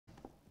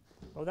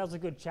Well, that was a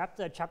good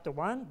chapter, chapter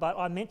 1, but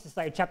I meant to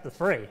say chapter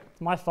 3. It's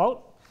my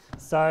fault.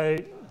 So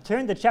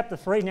turn to chapter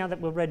 3 now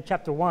that we've read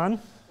chapter 1.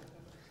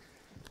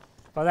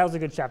 But that was a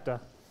good chapter.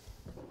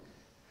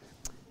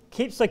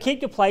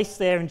 Keep your place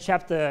there in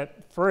chapter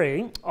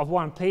 3 of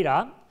 1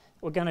 Peter.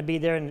 We're going to be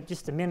there in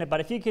just a minute, but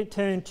if you could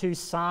turn to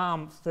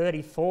Psalm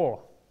 34.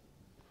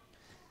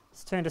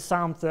 Let's turn to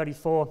Psalm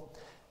 34.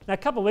 Now, a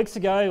couple of weeks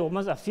ago, or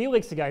almost a few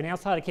weeks ago now,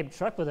 it's hard to keep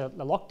track with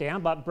the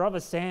lockdown, but Brother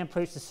Sam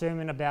preached a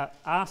sermon about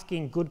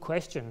asking good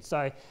questions.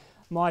 So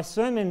my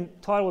sermon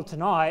title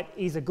tonight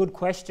is a good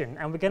question,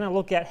 and we're going to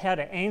look at how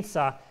to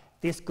answer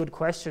this good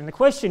question. The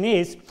question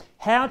is,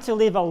 how to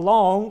live a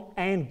long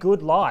and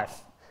good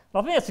life.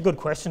 Well, I think that's a good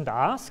question to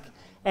ask,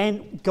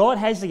 and God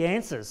has the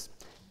answers.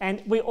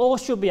 And we all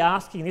should be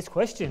asking this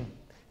question,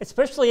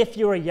 especially if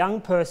you're a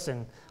young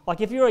person. Like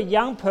if you're a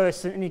young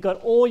person and you've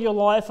got all your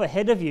life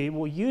ahead of you,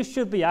 well, you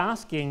should be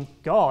asking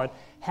God,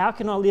 how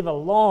can I live a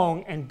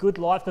long and good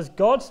life? Because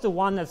God's the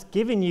one that's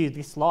given you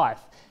this life.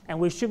 And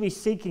we should be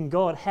seeking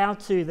God how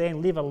to then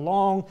live a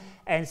long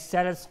and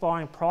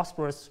satisfying,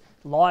 prosperous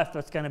life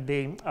that's going to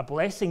be a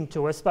blessing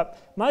to us.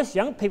 But most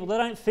young people, they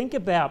don't think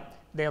about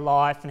their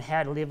life and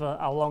how to live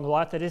a long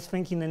life. They're just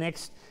thinking the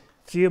next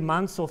few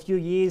months or few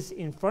years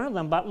in front of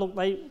them. But look,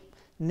 they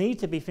need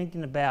to be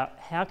thinking about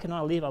how can I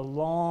live a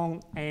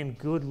long and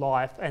good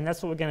life, and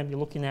that's what we're going to be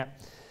looking at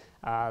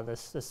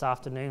this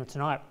afternoon or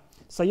tonight.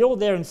 So you're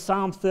there in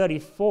Psalm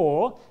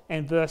 34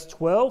 and verse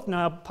 12.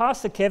 Now,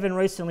 Pastor Kevin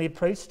recently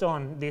preached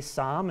on this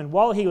psalm, and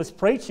while he was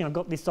preaching, I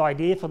got this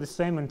idea for the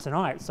sermon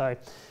tonight, so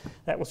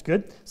that was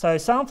good. So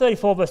Psalm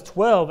 34 verse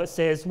 12, it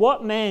says,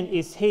 "What man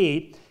is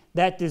he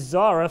that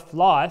desireth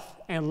life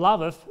and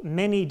loveth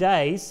many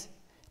days,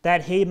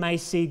 that he may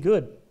see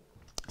good?"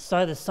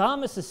 So the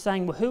psalmist is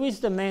saying, well, who is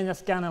the man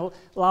that's going to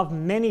love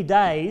many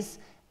days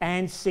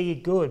and see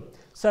good?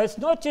 So it's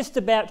not just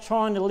about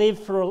trying to live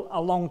for a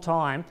long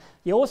time.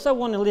 You also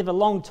want to live a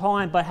long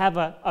time but have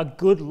a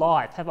good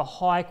life, have a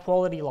high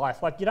quality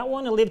life. Like you don't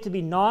want to live to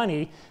be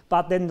 90,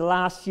 but then the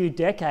last few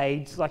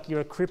decades, like you're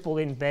a cripple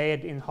in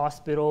bed, in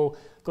hospital,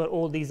 got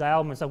all these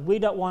ailments. So we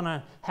don't want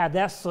to have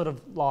that sort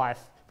of life.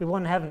 We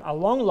want to have a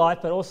long life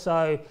but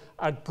also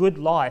a good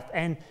life.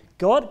 And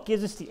God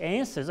gives us the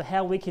answers of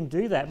how we can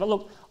do that. But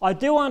look, I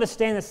do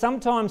understand that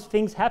sometimes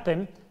things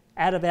happen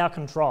out of our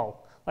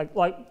control.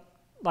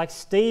 Like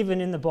Stephen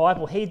in the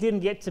Bible, he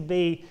didn't get to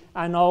be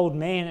an old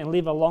man and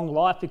live a long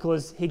life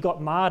because he got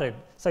martyred.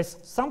 So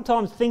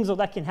sometimes things like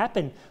that can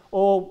happen,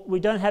 or we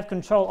don't have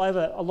control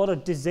over a lot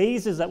of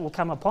diseases that will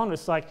come upon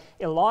us. Like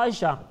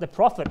Elijah, the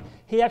prophet,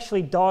 he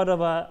actually died of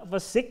a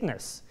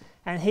sickness.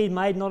 And he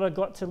may not have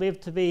got to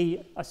live to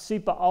be a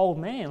super old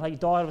man, like he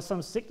died of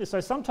some sickness. So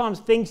sometimes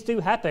things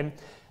do happen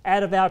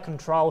out of our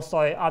control. So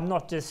I'm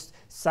not just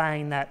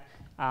saying that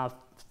bad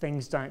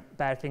things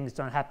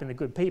don't happen to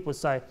good people.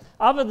 So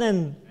other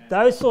than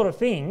those sort of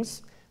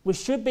things, we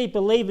should be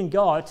believing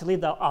God to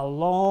live a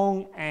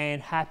long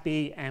and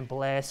happy and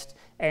blessed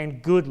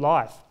and good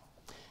life.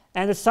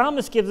 And the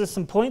psalmist gives us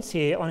some points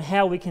here on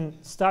how we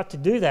can start to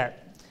do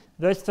that.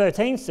 Verse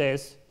 13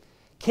 says,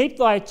 "Keep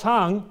thy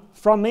tongue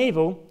from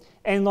evil,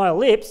 and thy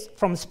lips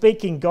from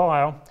speaking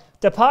guile.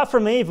 Depart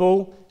from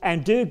evil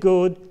and do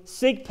good,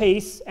 seek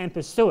peace and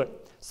pursue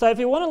it." So if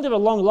we want to live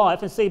a long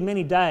life and see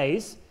many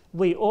days,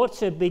 we ought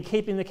to be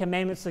keeping the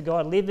commandments of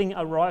God, living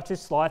a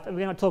righteous life. And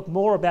we're going to talk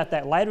more about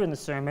that later in the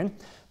sermon.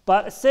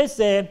 But it says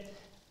there,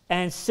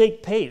 and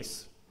seek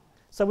peace.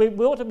 So we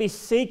ought to be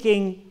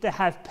seeking to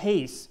have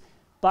peace.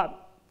 But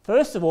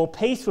first of all,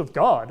 peace with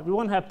God. We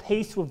want to have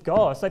peace with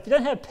God. So if you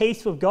don't have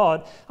peace with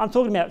God, I'm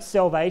talking about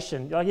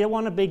salvation. You don't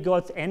want to be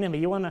God's enemy.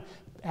 You want to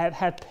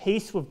have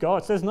peace with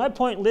God. So there's no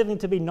point living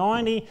to be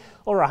 90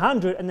 or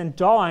 100 and then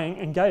dying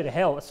and go to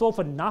hell. It's all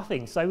for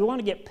nothing. So we want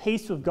to get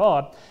peace with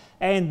God.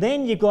 And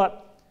then you've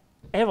got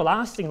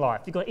everlasting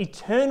life. You've got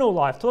eternal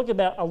life. Talk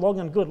about a long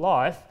and good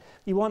life.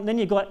 Then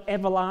you've got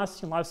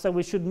everlasting life. So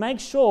we should make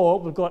sure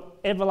we've got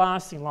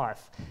everlasting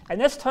life. And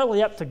that's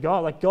totally up to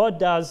God. Like God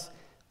does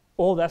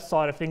all that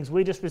side of things.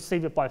 We just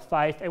receive it by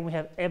faith and we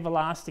have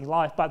everlasting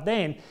life. But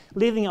then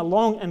living a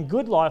long and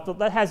good life,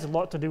 that has a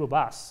lot to do with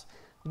us.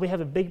 We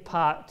have a big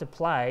part to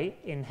play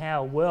in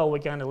how well we're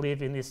going to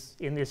live in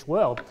this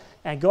world.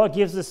 And God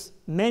gives us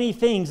many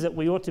things that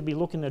we ought to be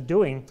looking at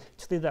doing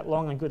to live that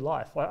long and good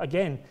life. Like,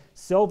 again,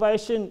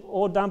 salvation,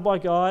 all done by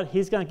God.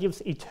 He's going to give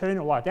us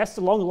eternal life. That's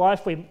the long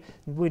life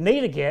we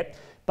need to get,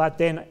 but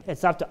then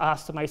it's up to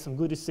us to make some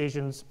good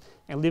decisions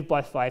and live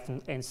by faith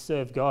and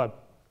serve God.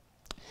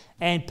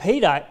 And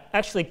Peter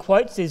actually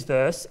quotes this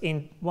verse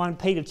in 1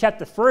 Peter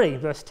chapter 3,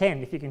 verse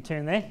 10, if you can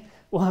turn there.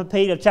 1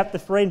 Peter chapter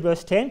 3 and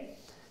verse 10.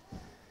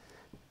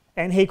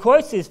 And he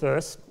quotes this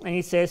verse and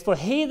he says, "For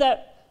he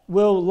that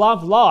will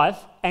love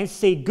life and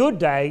see good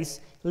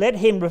days, let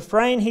him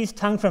refrain his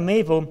tongue from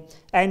evil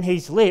and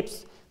his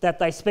lips that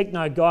they speak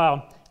no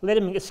guile. Let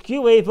him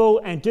eschew evil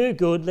and do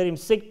good. Let him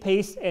seek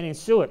peace and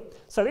ensue it."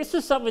 So this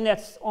is something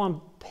that's on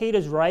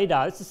Peter's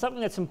radar. This is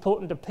something that's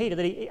important to Peter,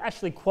 that he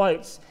actually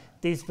quotes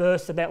this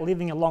verse about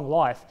living a long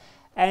life.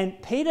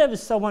 And Peter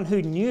was someone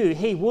who knew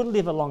he would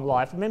live a long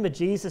life. Remember,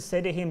 Jesus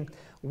said to him,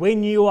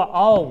 when you are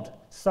old,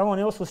 someone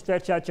else will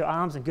stretch out your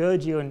arms and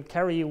gird you and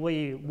carry you where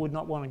you would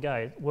not want to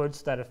go. Words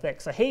to that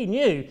effect. So he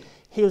knew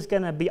he was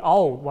going to be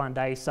old one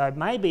day. So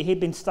maybe he'd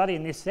been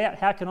studying this out.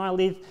 How can I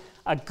live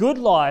a good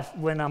life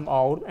when I'm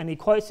old? And he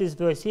quotes this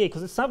verse here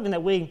because it's something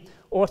that we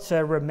ought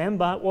to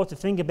remember, ought to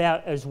think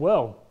about as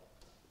well.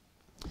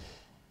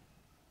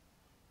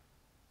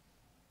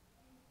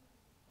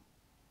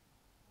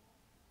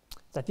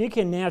 So if you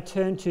can now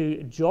turn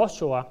to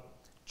Joshua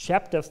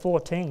chapter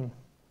 14.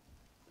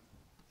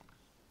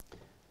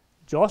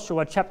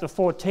 Joshua chapter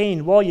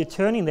 14. While you're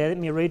turning there, let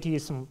me read to you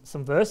some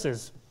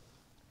verses.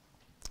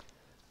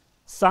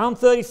 Psalm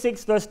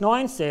 36 verse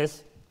 9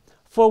 says,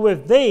 for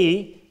with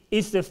thee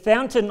is the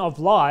fountain of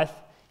life,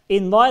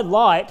 in thy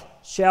light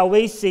shall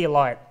we see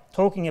light.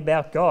 Talking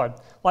about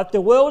God. Like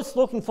the world's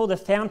looking for the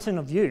fountain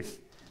of youth,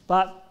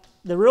 but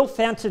the real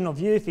fountain of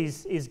youth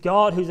is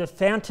God, who's a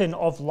fountain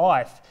of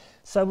life.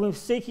 So when we're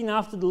seeking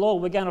after the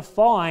Lord, we're going to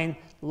find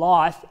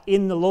life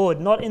in the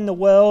Lord, not in the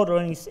world or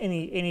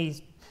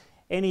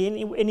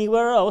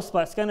anywhere else,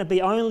 but it's going to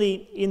be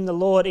only in the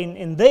Lord.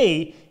 In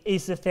thee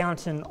is the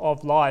fountain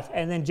of life.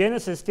 And then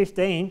Genesis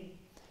 15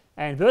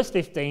 and verse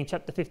 15,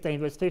 chapter 15,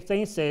 verse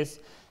 15 says,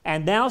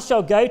 and thou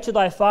shalt go to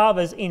thy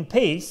fathers in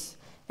peace,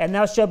 and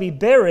thou shalt be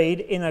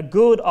buried in a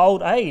good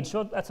old age.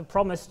 Well, that's a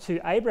promise to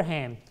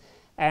Abraham.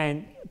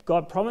 And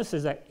God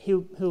promises that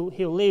he'll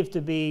live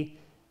to be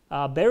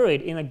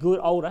buried in a good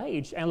old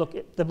age. And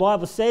look, the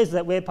Bible says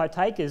that we're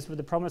partakers with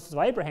the promises of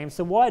Abraham,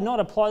 so why not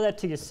apply that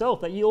to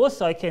yourself, that you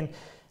also can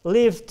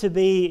live to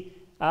be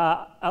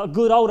a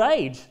good old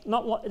age?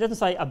 It doesn't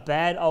say a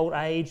bad old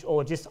age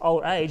or just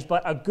old age,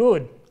 but a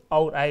good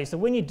old age. So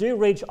when you do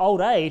reach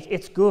old age,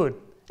 it's good.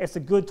 It's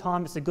a good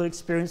time, it's a good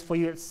experience for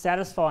you, it's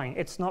satisfying.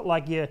 It's not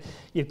like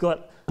you've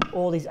got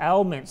all these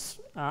ailments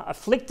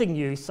afflicting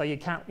you so you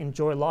can't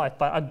enjoy life,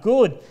 but a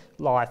good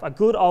life, a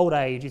good old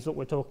age is what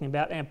we're talking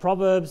about. And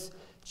Proverbs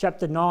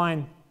chapter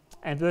 9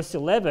 and verse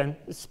 11,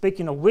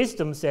 speaking of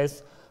wisdom,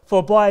 says,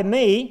 for by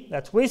me,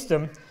 that's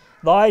wisdom,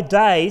 thy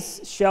days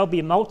shall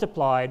be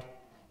multiplied,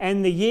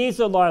 and the years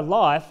of thy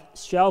life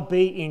shall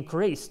be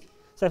increased.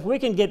 So if we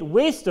can get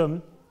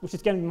wisdom, which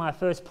is going to be my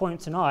first point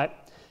tonight,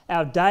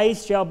 our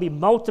days shall be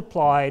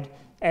multiplied,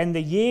 and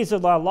the years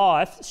of thy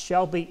life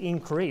shall be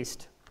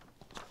increased.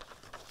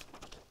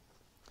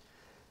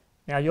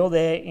 Now you're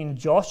there in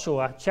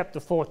Joshua chapter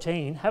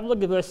 14. Have a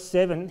look at verse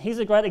 7. Here's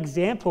a great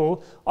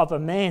example of a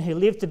man who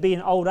lived to be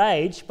in old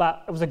age,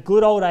 but it was a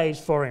good old age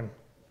for him.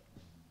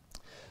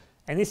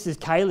 And this is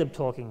Caleb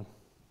talking.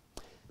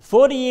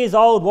 40 years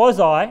old was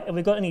I. Have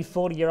we got any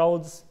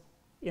 40-year-olds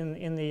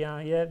in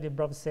the your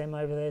brother Sam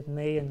over there,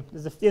 me, and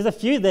there's a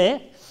few there.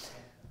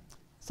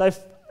 So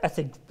I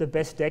think the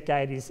best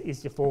decade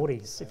is your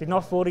 40s. If you're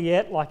not 40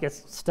 yet, like life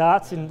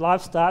starts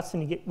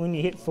when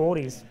you hit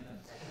 40s.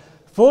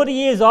 40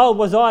 years old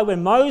was I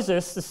when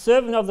Moses, the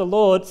servant of the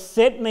Lord,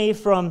 sent me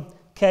from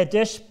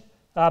Kadesh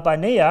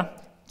Barnea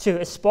to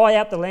espy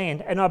out the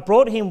land, and I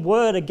brought him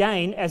word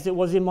again as it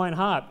was in mine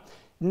heart.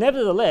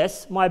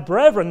 Nevertheless, my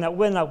brethren that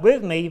went up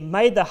with me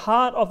made the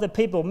heart of the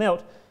people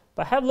melt.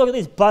 But have a look at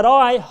this. But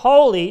I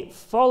wholly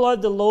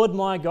followed the Lord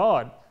my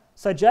God.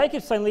 So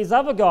Jacob's saying these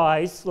other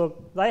guys,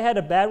 look, they had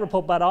a bad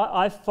report, but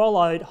I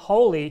followed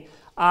wholly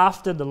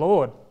after the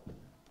Lord.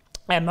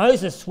 And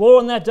Moses swore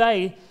on that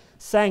day,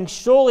 saying,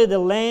 surely the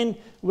land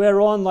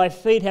whereon thy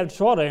feet have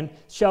trodden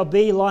shall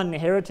be thine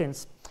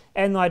inheritance,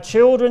 and thy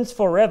children's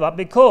forever,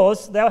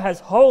 because thou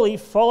hast wholly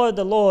followed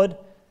the Lord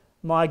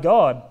my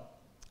God.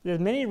 There's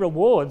many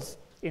rewards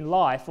in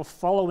life for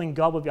following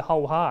God with your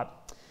whole heart.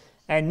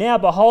 And now,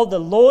 behold, the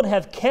Lord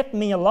have kept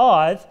me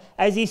alive,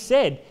 as he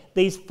said,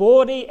 these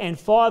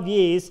 45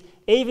 years,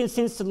 even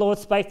since the Lord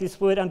spake this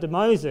word unto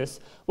Moses,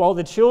 while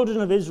the children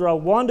of Israel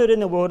wandered in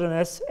the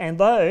wilderness, and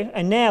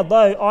now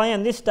though I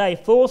am this day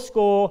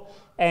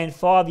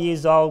 85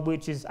 years old,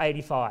 which is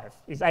 85.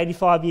 He's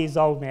 85 years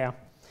old now.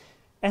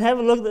 And have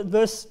a look at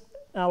verse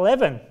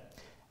 11.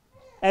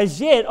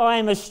 As yet I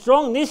am as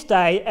strong this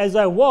day as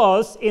I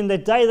was in the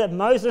day that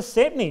Moses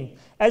sent me.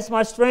 As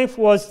my strength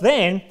was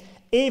then,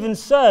 even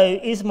so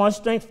is my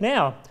strength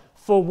now,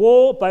 for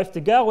war, both to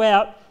go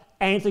out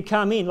and to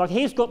come in. Like,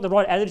 he's got the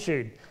right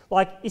attitude.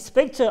 Like, you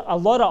speak to a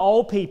lot of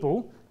old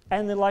people,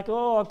 and they're like,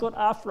 oh, I've got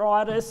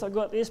arthritis, I've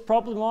got this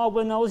problem. Oh,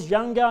 when I was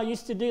younger, I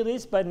used to do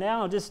this, but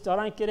now I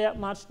don't get out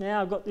much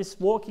now. I've got this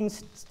walking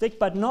stick,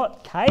 but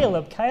not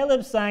Caleb.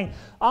 Caleb's saying,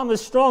 I'm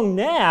as strong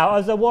now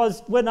as I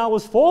was when I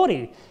was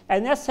 40.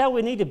 And that's how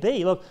we need to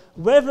be. Look,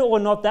 whether or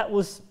not that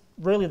was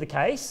really the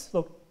case,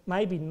 look,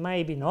 maybe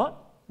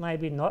not.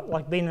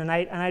 Like being an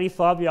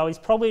 85-year-old, he's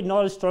probably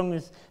not as strong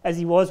as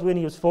he was when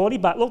he was 40,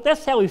 but look,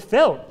 that's how he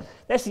felt.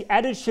 That's the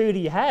attitude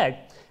he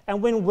had. And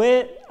when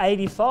we're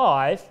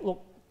 85,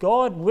 look,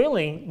 God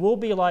willing, we'll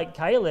be like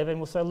Caleb and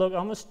we'll say, look,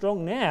 I'm as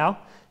strong now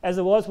as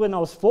I was when I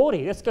was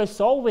 40. Let's go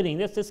soul winning.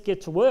 Let's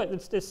get to work.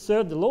 Let's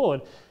serve the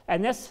Lord.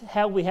 And that's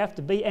how we have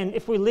to be. And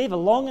if we live a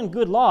long and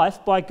good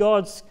life by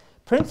God's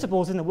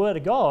principles in the Word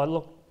of God,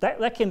 look,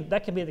 That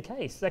can be the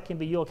case. That can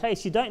be your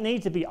case. You don't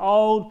need to be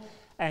old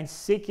and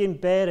sick in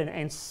bed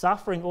and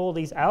suffering all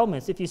these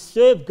ailments. If you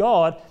serve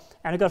God,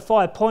 and I've got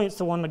 5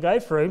 points I want to go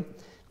through,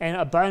 and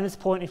a bonus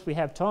point if we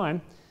have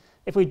time.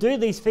 If we do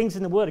these things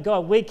in the Word of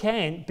God, we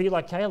can be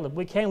like Caleb.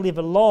 We can live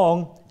a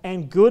long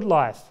and good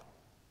life.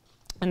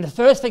 And the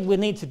first thing we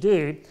need to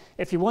do,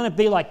 if you want to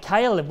be like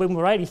Caleb when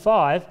we're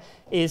 85,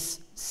 is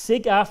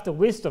seek after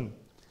wisdom.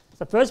 So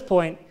the first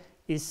point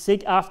is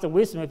seek after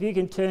wisdom. If you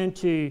can turn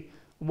to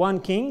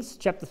 1 Kings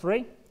chapter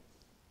 3.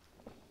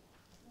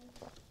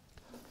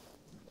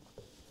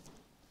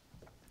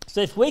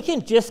 So if we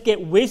can just get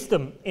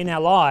wisdom in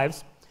our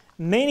lives,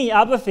 many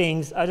other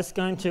things are just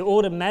going to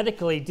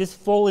automatically just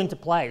fall into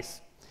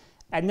place.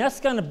 And that's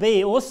going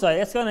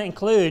to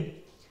include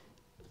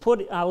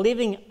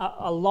living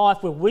a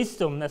life with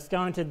wisdom that's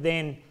going to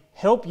then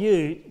help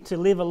you to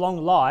live a long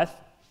life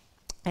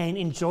and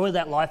enjoy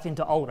that life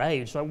into old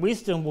age. So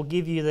wisdom will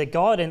give you the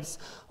guidance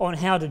on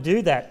how to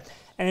do that.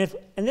 And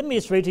let me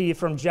just read to you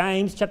from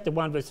James chapter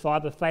 1 verse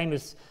 5, a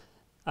famous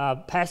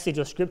passage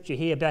of scripture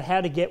here about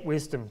how to get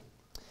wisdom.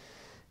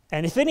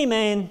 And if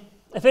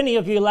any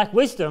of you lack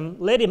wisdom,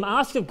 let him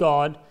ask of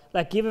God,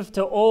 that giveth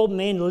to all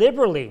men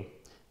liberally,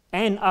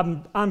 and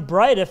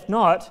upbraideth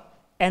not,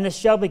 and it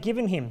shall be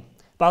given him.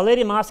 But let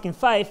him ask in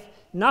faith,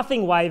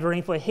 nothing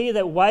wavering, for he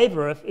that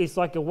wavereth is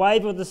like a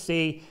wave of the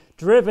sea,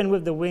 driven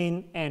with the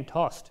wind and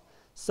tossed.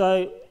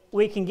 So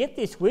we can get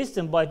this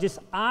wisdom by just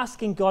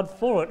asking God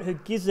for it, who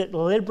gives it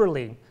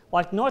liberally,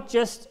 like not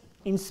just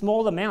in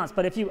small amounts,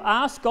 but if you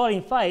ask God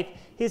in faith,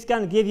 he's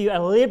going to give you a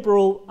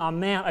liberal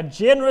amount, a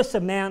generous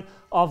amount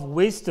of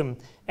wisdom.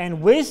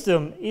 And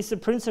wisdom is the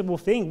principal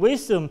thing.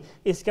 Wisdom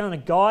is going to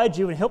guide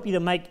you and help you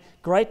to make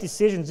great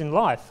decisions in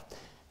life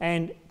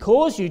and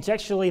cause you to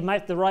actually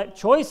make the right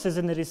choices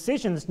and the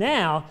decisions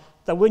now,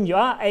 that when you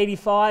are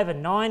 85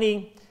 and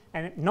 90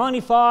 and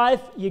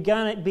 95, you're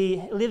going to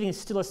be living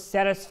still a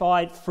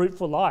satisfied,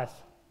 fruitful life.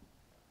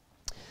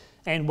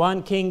 And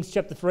 1 Kings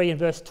chapter 3 and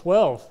verse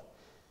 12.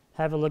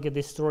 Have a look at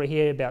this story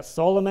here about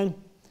Solomon.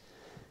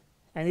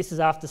 And this is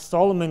after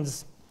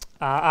Solomon's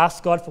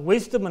asked God for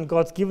wisdom, and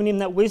God's given him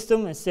that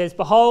wisdom, and says,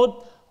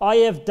 Behold, I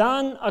have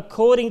done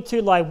according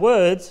to thy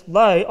words.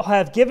 Lo, I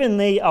have given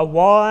thee a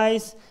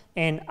wise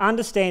and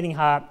understanding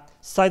heart,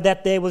 so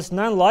that there was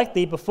none like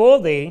thee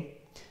before thee,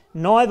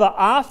 neither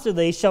after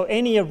thee shall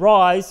any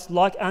arise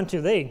like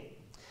unto thee.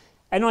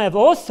 And I have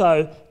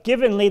also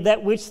given thee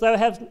that which thou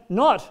hast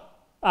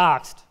not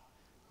asked,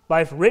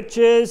 both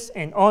riches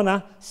and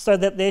honour, so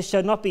that there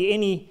shall not be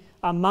any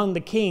among the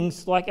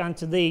kings like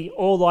unto thee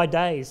all thy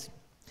days.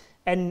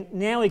 And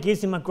now he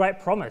gives him a great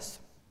promise.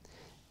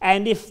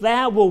 And if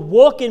thou wilt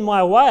walk in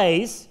my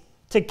ways,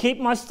 to keep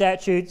my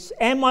statutes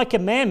and my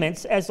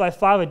commandments, as thy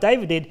father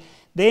David did,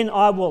 then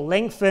I will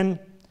lengthen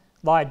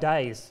thy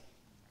days.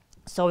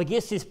 So he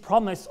gets this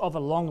promise of a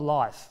long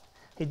life.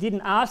 He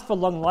didn't ask for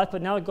long life,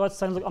 but now God's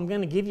saying, look, I'm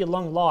going to give you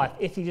long life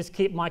if you just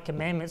keep my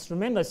commandments.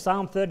 Remember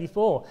Psalm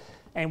 34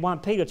 and 1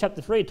 Peter chapter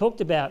 3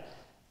 talked about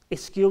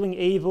eschewing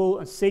evil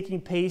and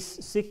seeking peace,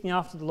 seeking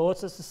after the Lord.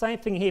 So it's the same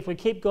thing here. If we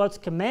keep God's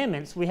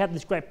commandments, we have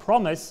this great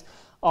promise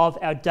of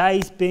our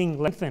days being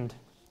lengthened.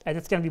 And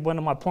it's going to be one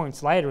of my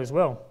points later as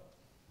well.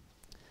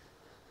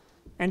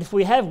 And if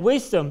we have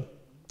wisdom,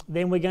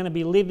 then we're going to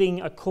be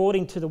living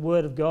according to the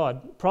Word of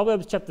God.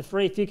 Proverbs chapter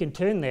 3, if you can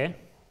turn there.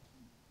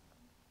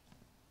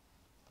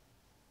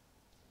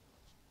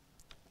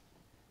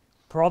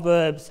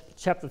 Proverbs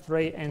chapter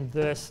 3 and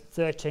verse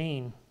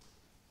 13.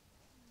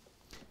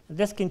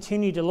 Let's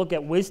continue to look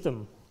at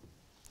wisdom.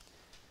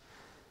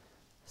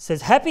 It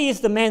says, Happy is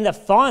the man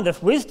that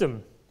findeth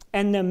wisdom,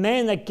 and the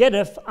man that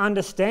getteth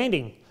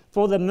understanding.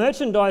 For the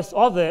merchandise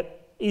of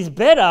it is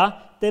better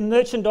than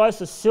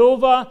merchandise of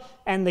silver,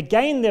 and the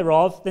gain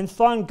thereof than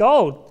fine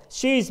gold.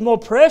 She is more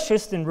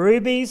precious than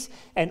rubies,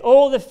 and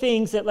all the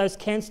things that thou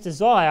canst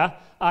desire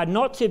are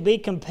not to be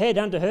compared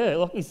unto her.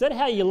 Look, is that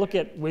how you look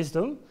at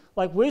wisdom?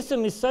 Like,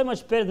 wisdom is so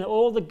much better than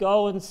all the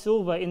gold and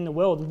silver in the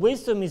world.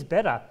 Wisdom is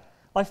better.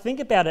 Like, think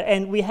about it.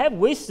 And we have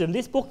wisdom.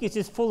 This book is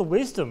just full of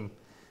wisdom.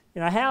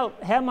 You know,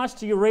 how much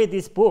do you read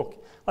this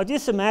book? I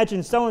just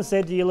imagine someone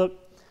said to you, look,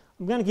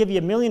 I'm going to give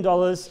you $1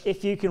 million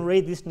if you can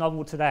read this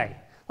novel today.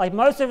 Like,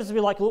 most of us would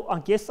be like, look, I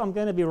guess I'm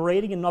going to be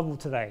reading a novel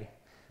today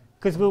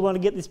because we want to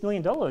get this $1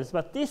 million.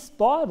 But this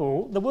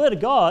Bible, the Word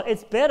of God,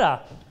 it's better.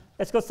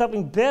 It's got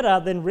something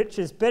better than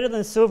riches, better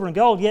than silver and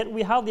gold, yet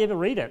we hardly ever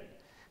read it.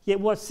 Yet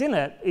what's in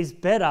it is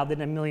better than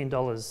 $1 million.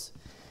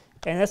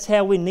 And that's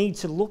how we need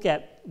to look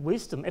at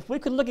wisdom. If we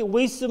could look at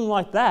wisdom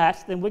like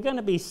that, then we're going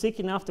to be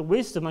seeking after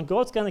wisdom, and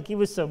God's going to give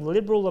us a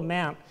liberal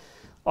amount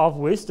of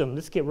wisdom.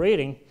 Let's get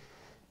reading.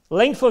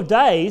 Length of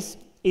days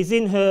is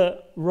in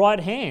her right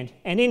hand,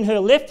 and in her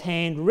left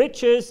hand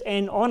riches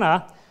and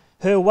honour.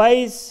 Her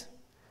ways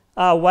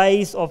are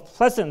ways of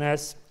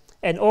pleasantness,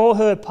 and all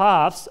her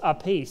paths are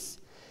peace.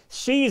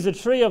 She is a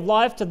tree of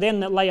life to them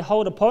that lay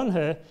hold upon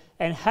her,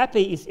 and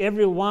happy is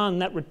every one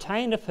that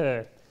retaineth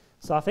her.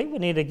 So I think we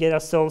need to get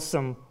ourselves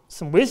some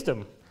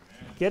wisdom.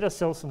 Get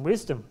ourselves some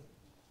wisdom.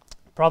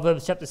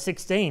 Proverbs chapter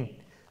 16,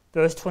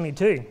 verse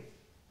 22.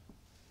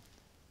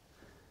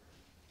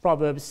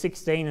 Proverbs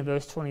 16 and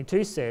verse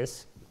 22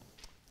 says,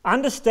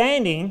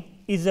 understanding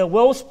is a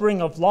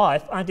wellspring of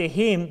life unto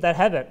him that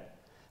have it,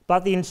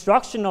 but the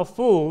instruction of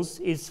fools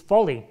is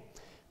folly.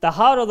 The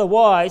heart of the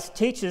wise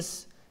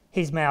teacheth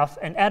his mouth,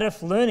 and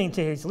addeth learning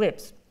to his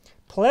lips.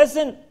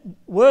 Pleasant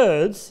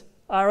words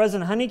are as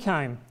an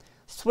honeycomb,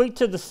 sweet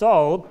to the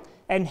soul,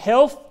 and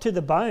health to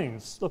the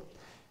bones. Look,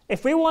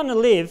 if we want to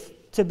live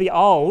to be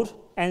old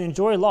and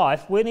enjoy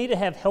life, we need to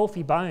have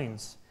healthy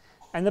bones.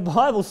 And the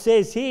Bible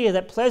says here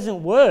that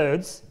pleasant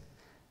words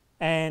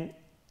and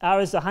are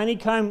as a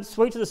honeycomb,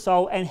 sweet to the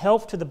soul, and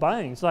health to the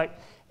bones. Like,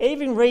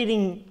 even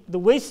reading the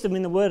wisdom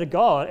in the Word of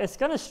God, it's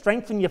going to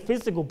strengthen your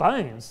physical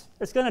bones.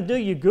 It's going to do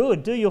you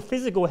good, do your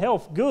physical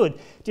health good.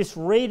 Just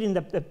reading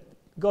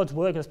God's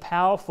Word is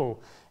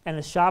powerful and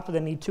it's sharper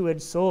than a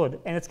two-edged sword.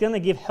 And it's going to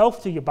give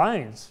health to your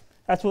bones.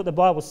 That's what the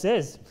Bible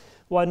says.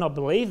 Why not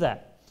believe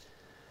that?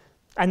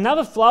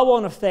 Another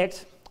flow-on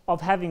effect of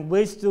having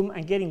wisdom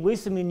and getting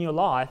wisdom in your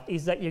life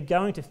is that you're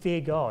going to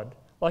fear God.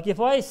 Like, if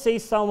I see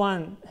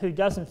someone who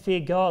doesn't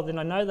fear God, then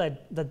I know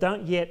they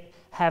don't yet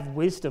have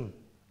wisdom.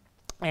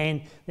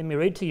 And let me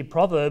read to you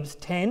Proverbs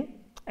 10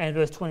 and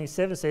verse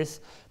 27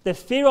 says, the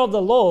fear of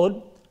the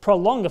Lord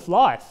prolongeth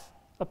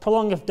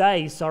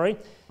days,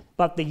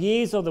 but the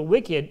years of the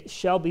wicked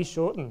shall be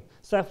shortened.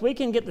 So if we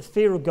can get the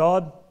fear of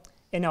God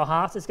in our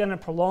hearts, it's going to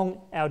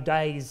prolong our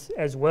days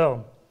as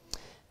well.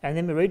 And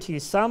then we read to you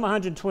Psalm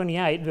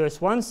 128 verse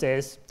 1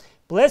 says,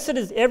 blessed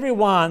is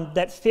everyone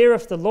that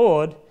feareth the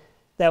Lord,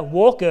 that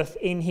walketh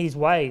in his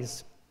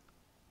ways.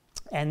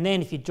 And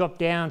then if you drop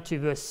down to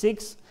verse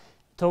 6, it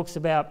talks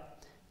about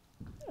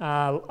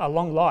a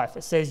long life.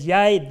 It says,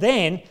 yea,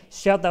 then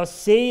shalt thou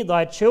see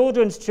thy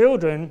children's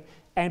children,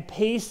 and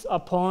peace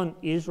upon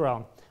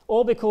Israel.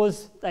 All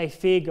because they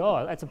fear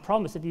God. That's a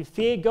promise. If you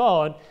fear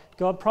God,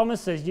 God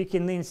promises you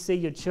can then see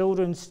your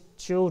children's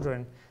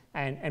children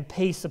and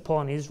peace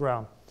upon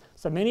Israel.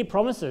 So many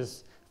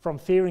promises from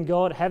fearing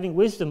God, having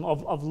wisdom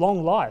of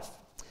long life.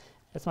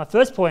 That's my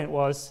first point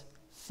was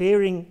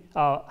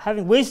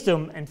having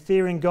wisdom and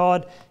fearing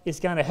God is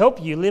going to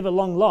help you live a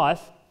long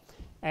life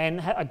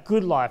and a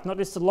good life, not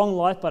just a long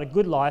life, but a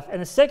good life.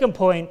 And the second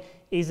point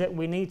is that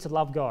we need to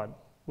love God.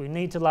 We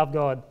need to love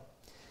God.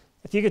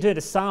 If you could turn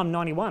to Psalm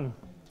 91.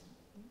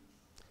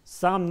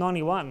 Psalm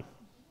 91.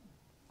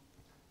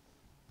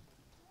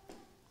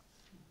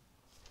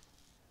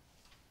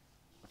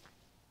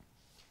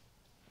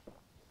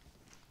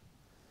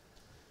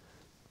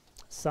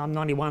 Psalm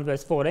 91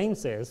 verse 14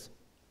 says,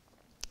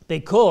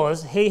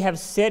 because he hath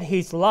set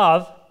his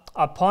love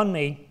upon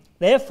me,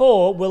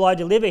 therefore will I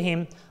deliver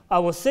him. I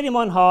will set him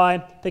on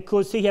high,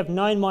 because he hath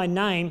known my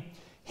name.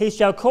 He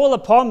shall call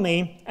upon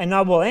me, and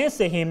I will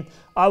answer him.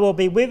 I will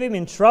be with him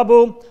in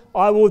trouble.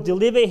 I will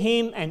deliver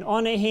him and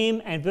honour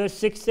him. And verse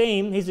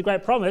 16, here's a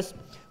great promise.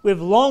 With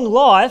long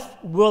life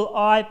will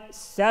I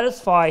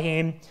satisfy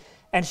him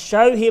and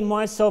show him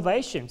my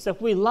salvation. So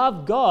if we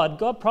love God,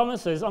 God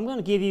promises, I'm going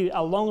to give you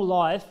a long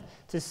life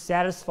to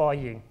satisfy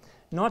you.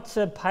 Not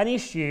to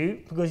punish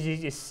you because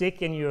you're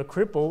sick and you're a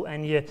cripple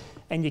and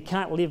you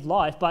can't live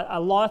life, but a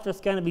life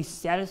that's going to be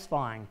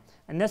satisfying.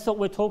 And that's what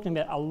we're talking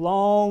about, a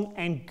long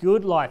and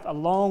good life, a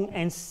long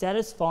and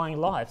satisfying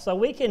life. So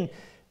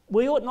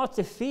we ought not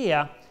to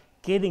fear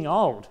getting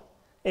old.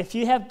 If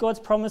you have God's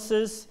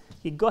promises,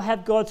 you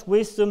have God's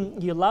wisdom,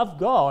 you love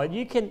God,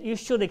 you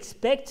should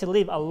expect to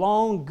live a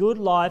long, good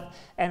life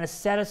and a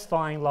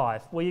satisfying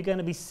life where you're going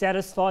to be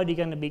satisfied, you're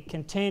going to be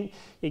content,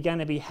 you're going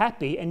to be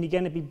happy, and you're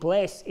going to be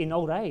blessed in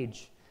old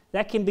age.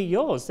 That can be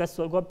yours. That's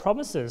what God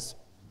promises.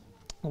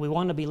 We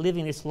want to be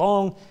living this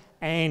long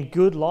and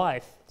good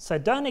life. So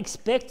don't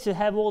expect to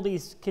have all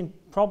these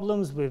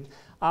problems with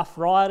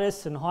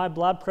arthritis and high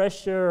blood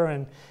pressure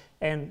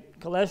and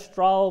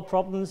cholesterol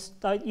problems.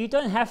 You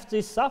don't have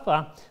to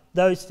suffer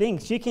those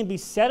things. You can be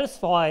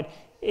satisfied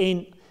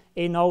in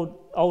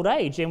old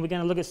age. And we're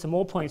going to look at some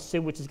more points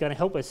too, which is going to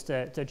help us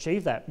to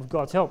achieve that with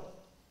God's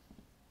help.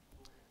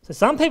 So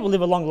some people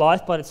live a long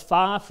life, but it's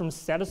far from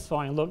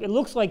satisfying. Look, it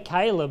looks like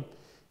Caleb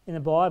in the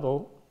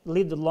Bible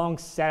lived a long,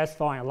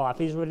 satisfying life.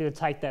 He's ready to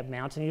take that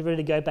mountain. He's ready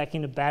to go back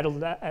into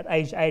battle at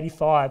age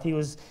 85.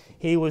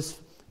 He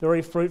was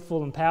very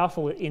fruitful and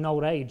powerful in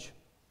old age.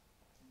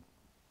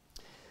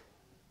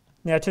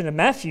 Now turn to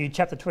Matthew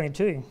chapter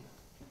 22.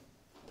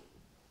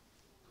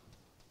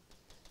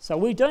 So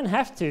we don't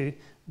have to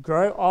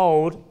grow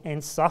old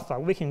and suffer.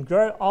 We can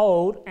grow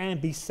old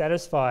and be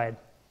satisfied.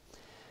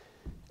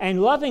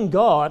 And loving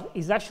God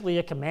is actually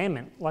a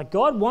commandment. Like,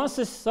 God wants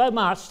us so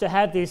much to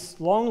have this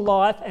long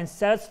life and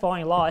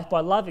satisfying life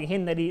by loving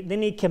him that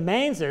he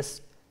commands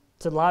us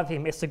to love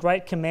him. It's a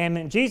great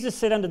commandment. Jesus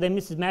said unto them,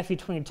 this is Matthew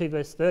 22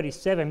 verse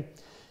 37,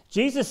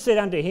 Jesus said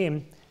unto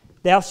him,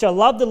 thou shalt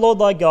love the Lord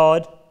thy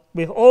God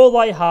with all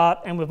thy heart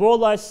and with all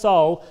thy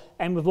soul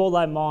and with all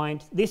thy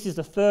mind. This is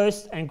the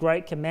first and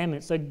great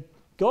commandment. So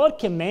God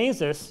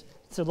commands us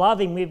to love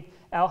him with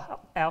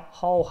our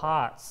whole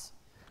hearts.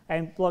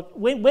 And look,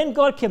 when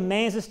God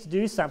commands us to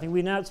do something,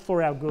 we know it's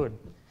for our good.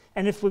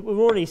 And if we've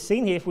already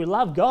seen here, if we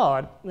love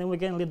God, then we're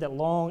going to live that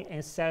long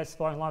and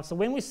satisfying life. So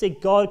when we see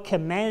God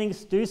commanding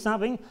us to do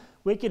something,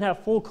 we can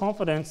have full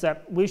confidence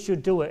that we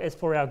should do it as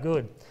for our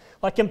good.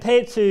 Like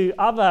compared to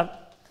other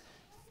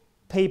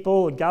people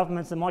or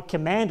governments that might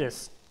command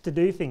us to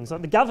do things.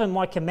 Like the government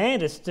might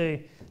command us to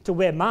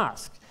wear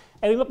masks.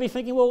 And we might be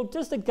thinking, well,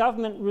 does the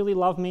government really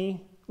love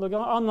me? Look,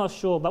 I'm not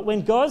sure. But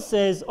when God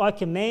says, I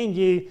command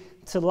you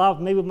to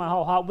love me with my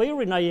whole heart, we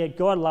already know, yeah,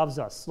 God loves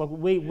us. Like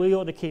we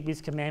ought to keep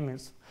his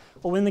commandments.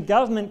 Or when the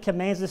government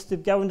commands us to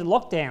go into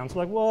lockdowns,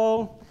 we're like,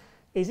 well,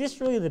 is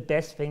this really the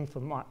best thing for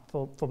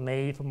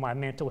me, for my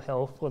mental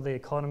health, for the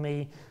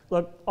economy?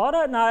 Look, I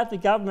don't know if the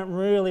government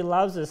really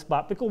loves us,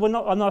 but because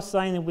I'm not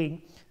saying that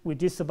we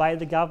disobey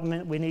the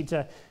government. We need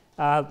to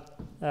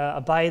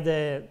obey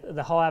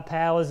the higher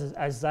powers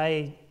as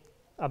they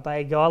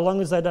obey God. As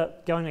long as they're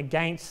not going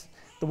against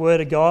the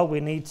word of God, we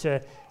need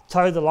to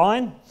toe the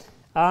line.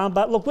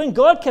 But look, when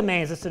God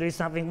commands us to do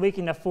something, we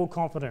can have full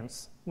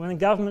confidence. When the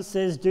government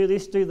says, do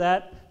this, do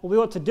that, well, we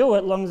ought to do it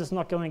as long as it's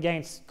not going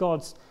against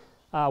God's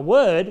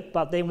word,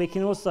 but then we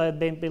can also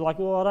then be like,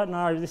 well, I don't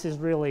know, this is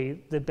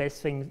really the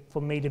best thing for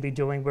me to be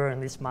doing, wearing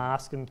this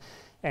mask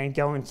and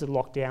going into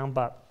lockdown.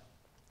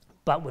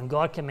 But when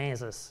God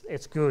commands us,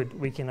 it's good,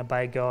 we can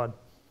obey God.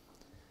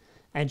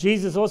 And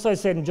Jesus also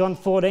said in John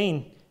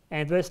 14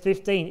 and verse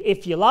 15,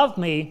 if you love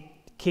me,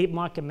 keep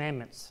my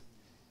commandments.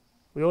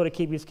 We ought to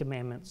keep his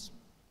commandments.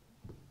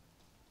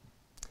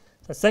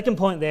 The second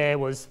point there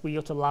was we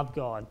ought to love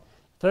God.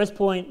 First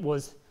point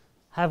was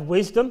have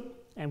wisdom,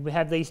 and we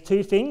have these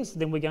two things,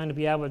 then we're going to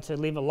be able to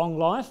live a long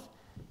life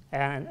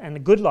and a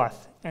good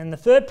life. And the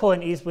third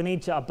point is we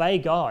need to obey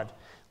God.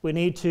 We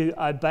need to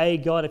obey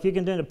God. If you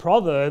can turn to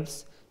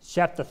Proverbs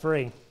chapter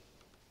 3.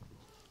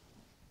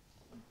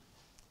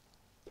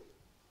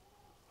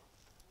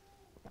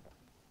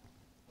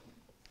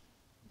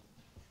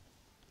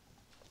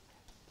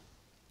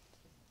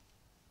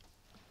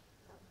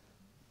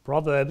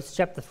 Proverbs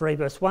chapter 3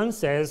 verse 1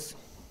 says,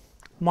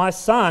 my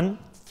son,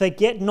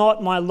 forget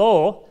not my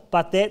law,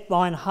 but that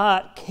thine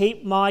heart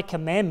keep my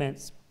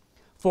commandments.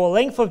 For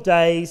length of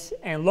days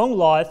and long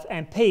life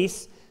and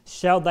peace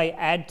shall they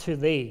add to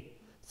thee.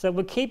 So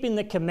we're keeping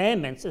the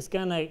commandments. It's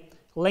going to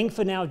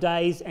lengthen our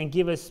days and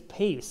give us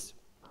peace.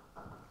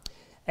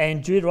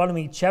 And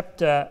Deuteronomy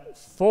chapter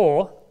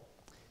 4,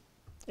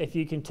 if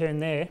you can turn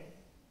there.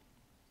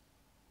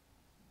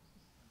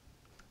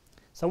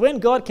 So when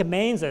God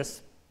commands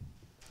us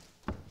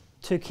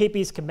to keep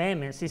his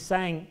commandments, he's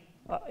saying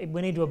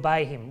we need to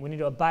obey him. We need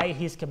to obey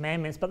his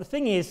commandments. But the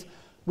thing is,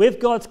 with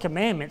God's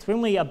commandments, when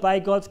we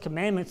obey God's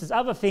commandments, there's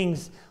other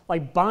things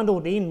like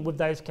bundled in with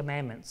those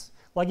commandments.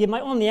 Like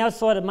on the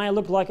outside, it may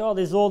look like, oh,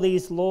 there's all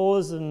these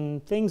laws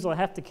and things I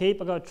have to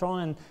keep. I've got to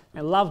try and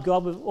love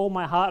God with all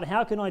my heart.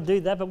 How can I do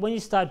that? But when you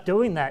start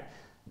doing that,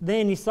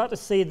 then you start to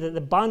see that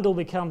the bundle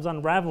becomes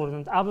unraveled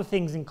and other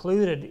things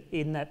included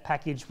in that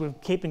package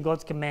with keeping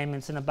God's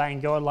commandments and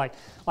obeying God, like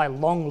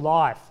long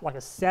life, like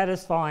a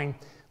satisfying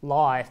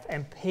life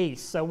and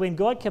peace. So when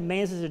God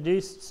commands us to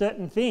do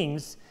certain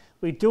things,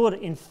 we do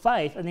it in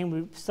faith, and then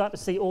we start to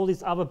see all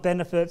these other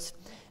benefits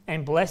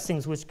and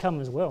blessings which come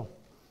as well.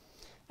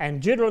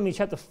 And Deuteronomy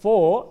chapter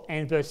 4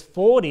 and verse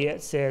 40,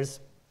 it says,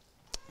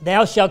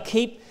 thou shalt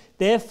keep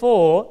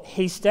therefore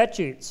his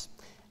statutes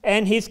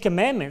and his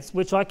commandments,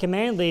 which I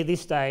command thee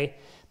this day,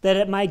 that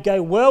it may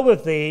go well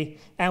with thee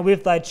and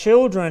with thy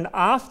children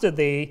after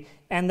thee,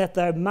 and that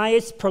thou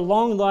mayest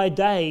prolong thy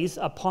days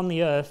upon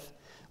the earth,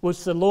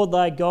 which the Lord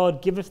thy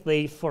God giveth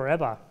thee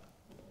forever.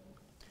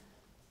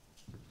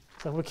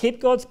 So if we keep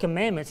God's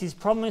commandments, he's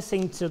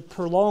promising to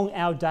prolong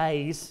our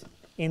days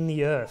in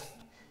the earth,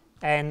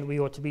 and we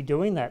ought to be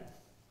doing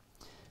that.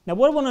 Now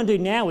what I want to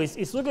do now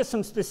is look at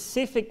some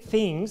specific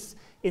things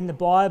in the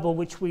Bible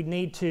which we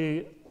need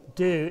to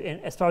do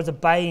as far as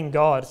obeying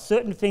God,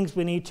 certain things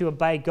we need to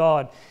obey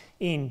God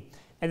in.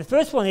 And the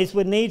first one is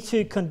we need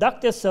to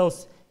conduct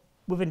ourselves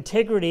with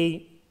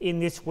integrity in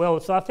this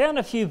world. So I found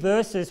a few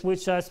verses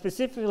which are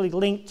specifically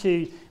linked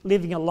to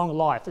living a long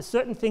life. There's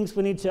certain things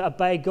we need to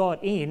obey God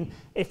in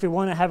if we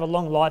want to have a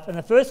long life. And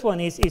the first one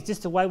is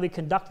just the way we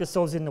conduct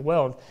ourselves in the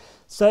world.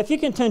 So if you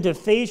can turn to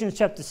Ephesians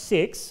chapter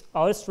 6,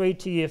 I'll just read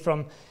to you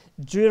from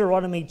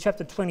Deuteronomy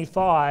chapter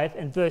 25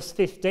 and verse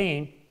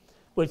 15,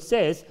 which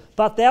says,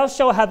 but thou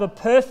shalt have a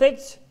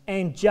perfect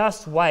and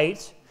just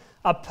weight,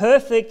 a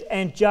perfect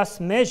and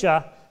just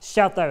measure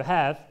shalt thou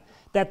have,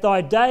 that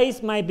thy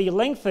days may be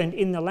lengthened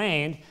in the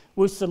land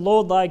which the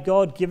Lord thy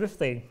God giveth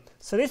thee.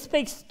 So this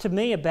speaks to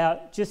me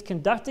about just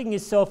conducting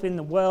yourself in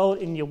the world,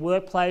 in your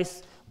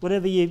workplace,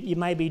 whatever you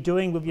may be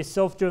doing with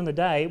yourself during the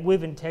day,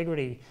 with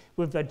integrity,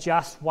 with a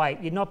just weight.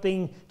 You're not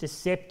being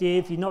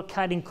deceptive, you're not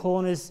cutting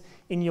corners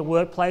in your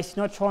workplace,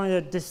 you're not trying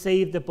to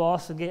deceive the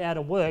boss or get out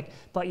of work,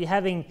 but you're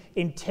having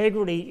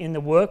integrity in the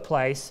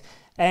workplace.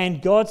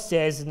 And God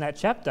says in that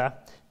chapter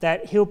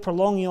that he'll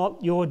prolong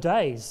your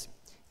days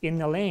in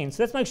the land.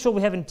 So let's make sure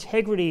we have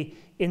integrity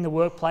in the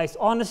workplace,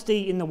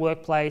 honesty in the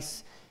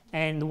workplace,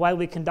 and the way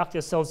we conduct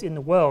ourselves in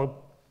the world.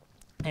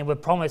 And we're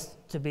promised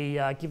to be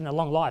given a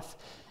long life.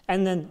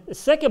 And then the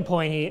second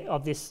point here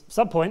of this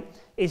subpoint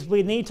is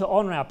we need to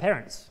honour our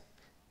parents.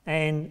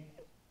 And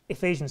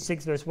Ephesians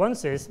 6 verse 1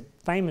 says,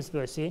 famous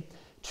verse here,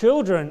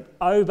 children,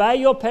 obey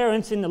your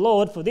parents in the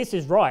Lord, for this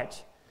is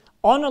right.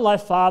 Honour thy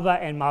father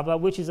and mother,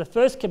 which is the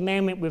first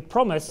commandment with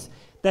promise,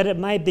 that it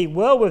may be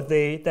well with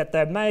thee, that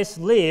thou mayest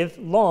live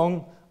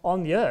long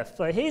on the earth.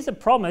 So here's a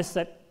promise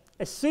that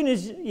as soon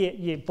as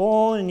you're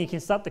born and you can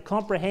start to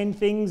comprehend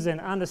things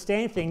and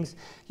understand things,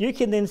 you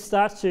can then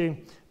start to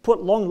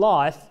put long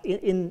life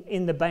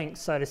in the bank,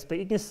 so to speak.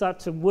 You can start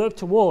to work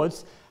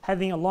towards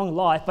having a long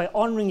life by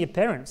honouring your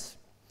parents.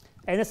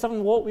 And that's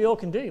something what we all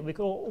can do.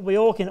 We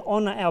all can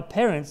honour our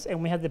parents,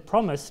 and we have the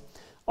promise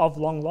of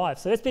long life.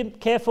 So let's be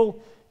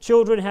careful,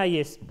 children, how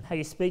you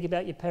speak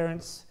about your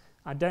parents.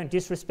 Don't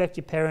disrespect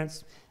your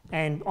parents,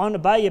 and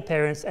obey your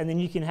parents, and then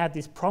you can have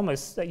this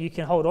promise that you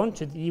can hold on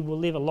to, that you will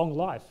live a long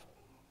life.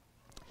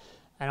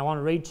 And I want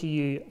to read to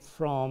you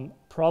from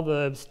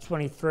Proverbs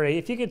 23.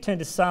 If you could turn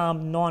to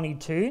Psalm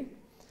 92,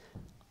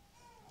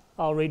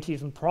 I'll read to you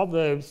from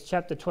Proverbs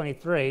chapter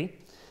 23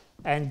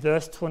 and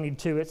verse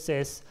 22. It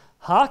says,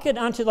 hearken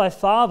unto thy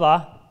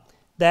father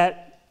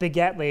that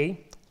begat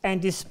thee, and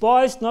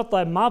despise not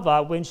thy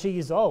mother when she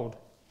is old.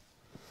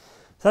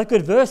 So that's a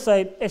good verse.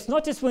 So it's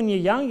not just when you're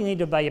young you need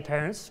to obey your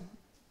parents,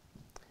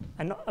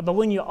 but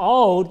when you're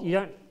old you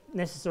don't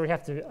necessarily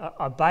have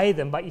to obey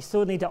them, but you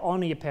still need to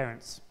honour your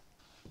parents.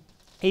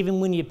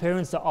 Even when your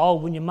parents are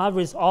old, when your mother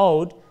is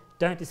old,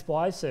 don't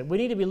despise her. We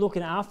need to be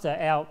looking after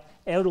our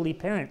elderly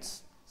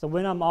parents. So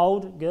when I'm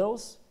old,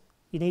 girls,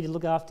 you need to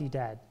look after your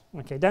dad.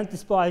 Okay, don't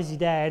despise your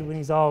dad when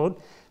he's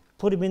old.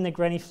 Put him in the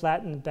granny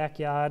flat in the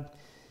backyard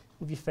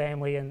with your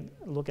family and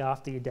look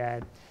after your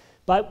dad.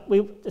 But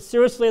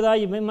seriously though,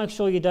 you make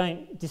sure you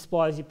don't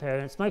despise your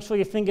parents. Make sure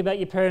you think about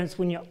your parents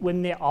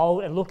when they're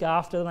old and look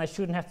after them. They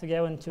shouldn't have to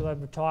go into a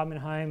retirement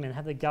home and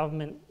have the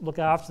government look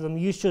after them.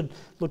 You should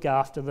look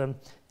after them.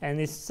 And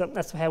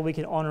that's how we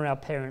can honour our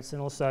parents,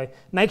 and also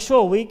make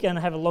sure we can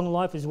have a long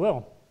life as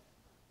well.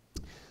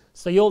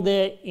 So you're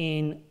there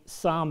in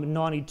Psalm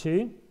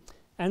 92.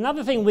 And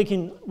another thing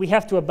we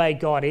have to obey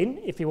God in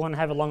if we want to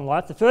have a long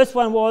life. The first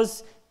one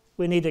was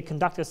we need to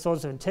conduct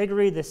ourselves with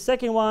integrity. The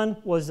second one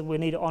was that we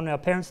need to honour our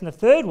parents. And the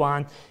third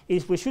one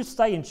is we should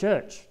stay in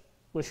church.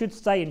 We should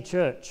stay in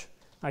church.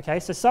 Okay,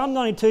 so Psalm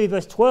 92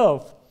 verse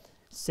 12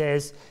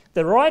 says,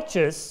 the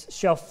righteous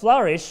shall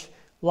flourish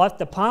like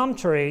the palm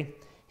tree.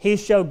 He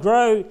shall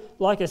grow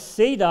like a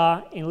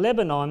cedar in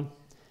Lebanon.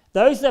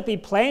 Those that be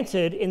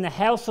planted in the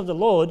house of the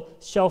Lord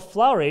shall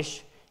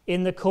flourish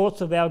in the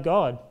courts of our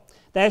God.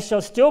 They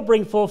shall still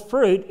bring forth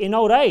fruit in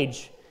old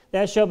age.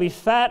 They shall be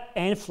fat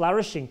and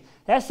flourishing.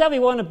 That's how we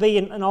want to be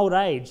in old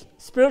age.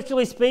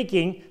 Spiritually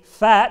speaking,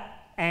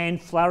 fat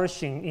and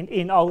flourishing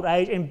in old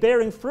age and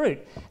bearing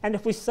fruit. And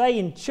if we stay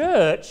in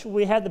church,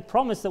 we have the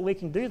promise that we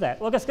can do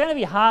that. Look, it's going to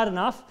be hard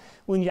enough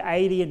when you're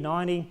 80 and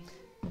 90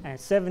 and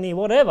 70,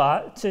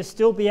 whatever, to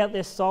still be out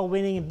there soul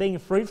winning and being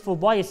fruitful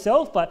by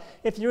yourself. But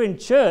if you're in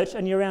church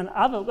and you're around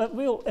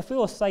if we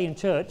all stay in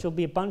church, there'll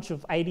be a bunch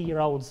of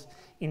 80-year-olds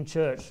in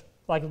church.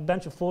 Like a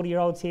bunch of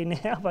 40-year-olds here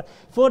now, but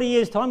 40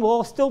 years' time, we'll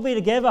all still be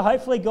together,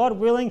 hopefully, God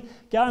willing,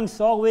 going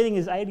soul winning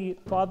as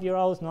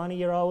 85-year-olds,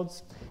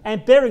 90-year-olds,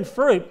 and bearing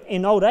fruit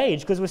in old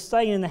age, because we're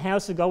staying in the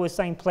house of God, we're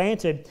staying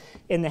planted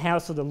in the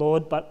house of the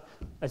Lord, but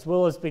as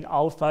well as being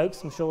old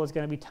folks, I'm sure there's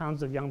going to be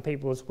tons of young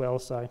people as well,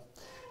 so it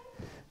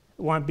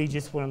won't be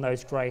just one of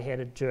those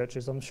grey-headed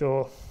churches, I'm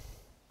sure.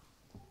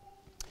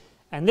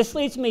 And this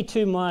leads me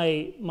to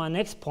my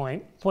next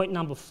point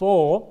number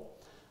 4,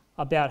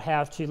 about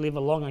how to live a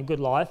long and good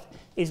life,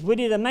 is we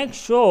need to make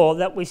sure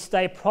that we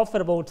stay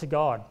profitable to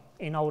God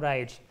in old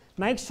age.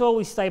 Make sure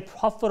we stay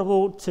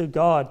profitable to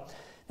God.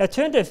 Now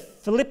turn to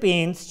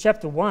Philippians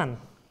chapter 1.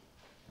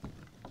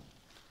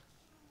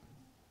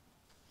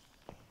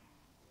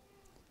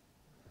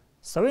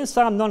 So in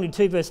Psalm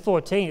 92 verse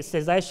 14 it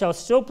says, they shall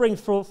still bring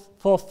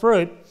forth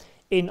fruit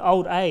in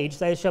old age.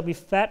 They shall be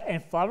fat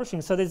and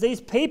flourishing. So there's these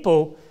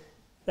people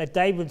that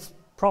David's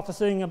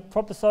prophesying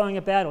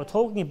about or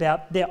talking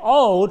about. They're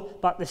old,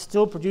 but they're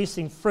still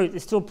producing fruit. They're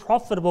still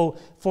profitable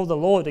for the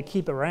Lord to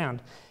keep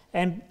around.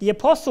 And the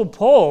Apostle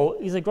Paul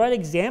is a great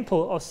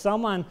example of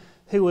someone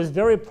who was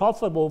very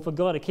profitable for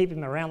God to keep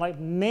him around. Like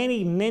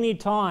many, many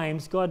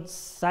times God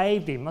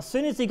saved him. As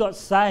soon as he got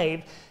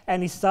saved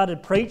and he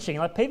started preaching,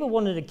 like people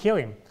wanted to kill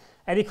him.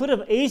 And he could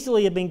have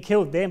easily been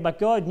killed then, but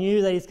God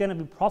knew that he's going to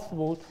be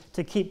profitable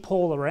to keep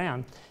Paul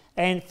around.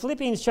 And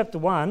Philippians chapter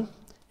 1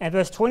 and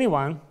verse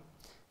 21,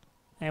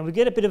 and we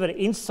get a bit of an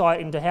insight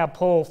into how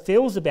Paul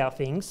feels about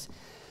things.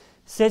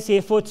 It says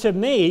here, for to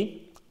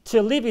me,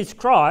 to live is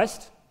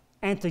Christ,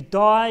 and to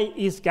die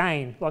is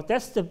gain. Like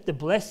that's the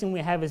blessing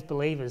we have as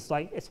believers.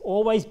 Like it's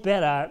always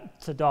better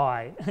to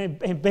die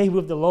and be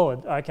with the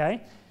Lord,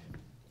 okay?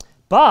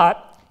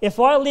 But if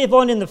I live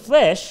on in the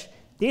flesh,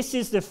 this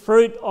is the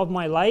fruit of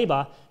my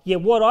labour, yet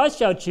what I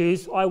shall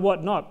choose, I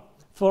wot not.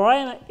 For I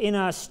am in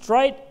a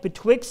strait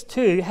betwixt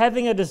two,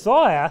 having a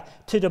desire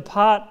to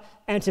depart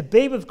and to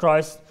be with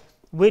Christ,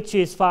 which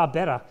is far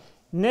better.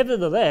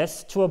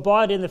 Nevertheless, to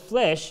abide in the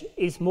flesh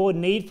is more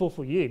needful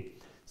for you.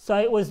 So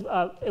it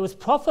was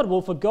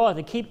profitable for God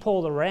to keep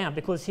Paul around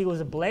because he was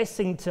a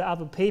blessing to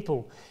other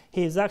people.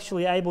 He was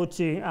actually able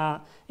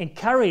to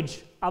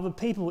encourage other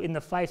people in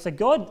the faith. So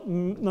God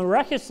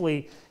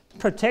miraculously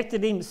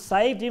protected him,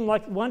 saved him.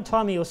 Like one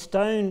time he was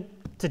stoned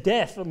to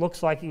death. It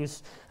looks like he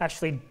was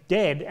actually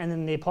dead. And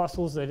then the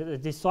apostles, the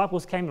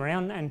disciples came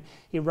around and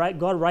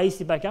God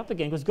raised him back up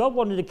again because God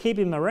wanted to keep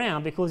him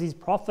around because he's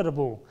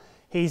profitable.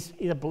 He's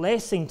a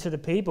blessing to the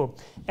people.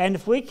 And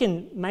if we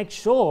can make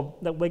sure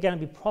that we're going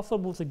to be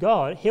profitable to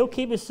God, he'll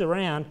keep us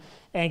around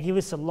and give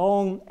us a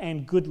long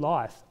and good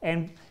life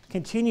and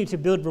continue to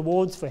build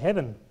rewards for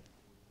heaven.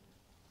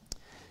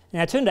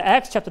 Now turn to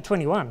Acts chapter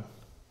 21.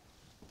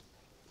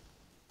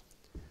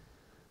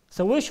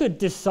 So we should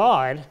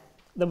decide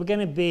that we're going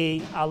to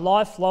be a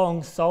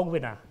lifelong soul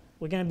winner.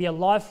 We're going to be a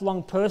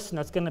lifelong person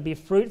that's going to be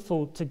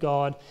fruitful to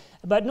God,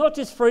 but not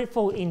just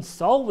fruitful in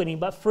soul winning,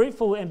 but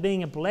fruitful in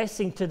being a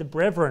blessing to the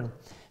brethren.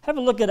 Have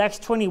a look at Acts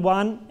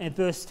 21 and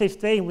verse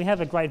 15. We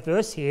have a great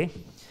verse here.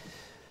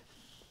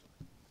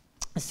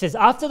 It says,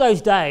 after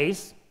those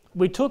days,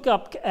 we took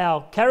up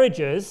our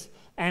carriages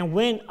and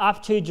went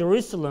up to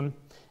Jerusalem,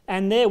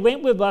 and there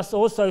went with us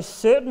also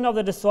certain of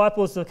the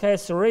disciples of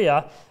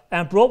Caesarea,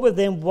 and brought with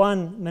them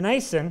one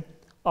Manason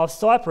of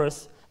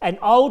Cyprus, an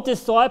old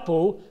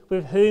disciple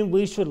with whom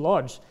we should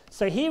lodge.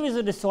 So here is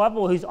a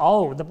disciple who's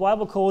old. The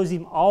Bible calls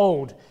him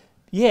old,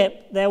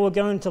 yet they were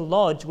going to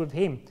lodge with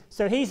him.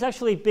 So he's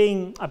actually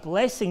being a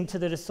blessing to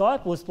the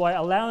disciples by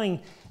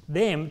allowing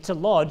them to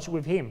lodge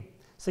with him.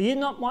 So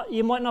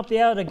you might not be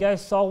able to go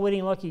soul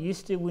winning like you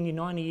used to when you're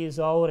 90 years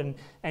old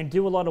and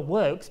do a lot of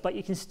works, but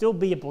you can still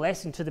be a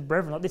blessing to the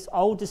brethren. Like this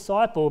old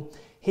disciple,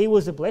 he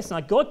was a blessing.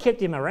 Like God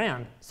kept him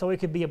around so he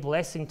could be a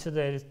blessing to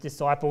the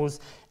disciples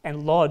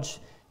and lodge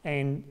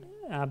and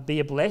be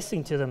a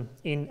blessing to them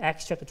in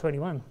Acts chapter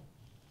 21.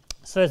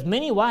 So there's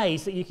many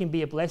ways that you can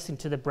be a blessing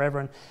to the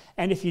brethren.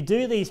 And if you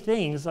do these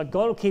things, like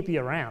God will keep you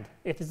around.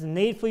 If there's a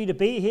need for you to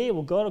be here,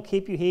 well, God will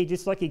keep you here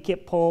just like he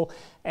kept Paul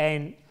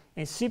and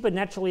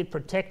supernaturally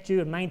protect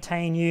you and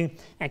maintain you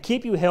and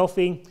keep you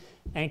healthy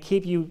and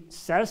keep you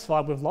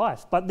satisfied with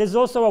life. But there's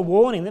also a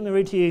warning. Let me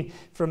read to you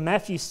from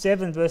Matthew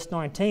 7 verse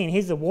 19.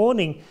 Here's a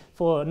warning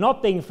for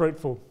not being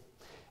fruitful.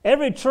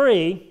 Every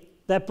tree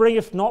that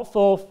bringeth not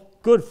forth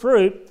good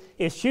fruit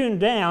is hewn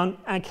down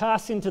and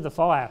cast into the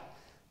fire.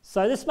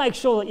 So just make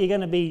sure that you're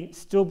going to be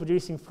still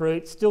producing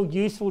fruit, still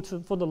useful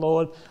for the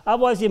Lord.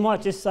 Otherwise you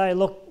might just say,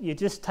 look, you're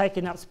just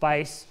taking up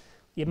space.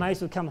 You may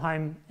as well come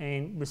home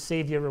and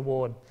receive your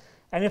reward.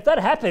 And if that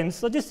happens,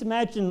 so just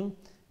imagine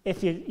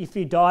if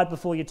you died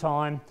before your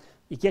time,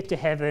 you get to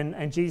heaven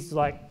and Jesus is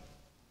like,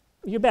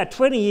 you're about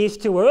 20 years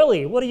too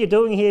early. What are you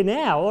doing here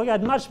now? Well, I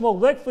got much more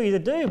work for you to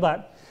do,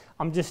 but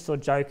I'm just sort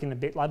of joking a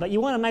bit like that.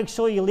 You want to make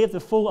sure you live the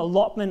full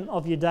allotment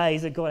of your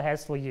days that God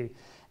has for you.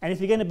 And if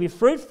you're going to be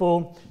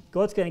fruitful,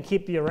 God's going to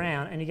keep you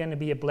around and you're going to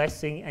be a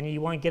blessing and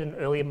you won't get an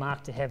earlier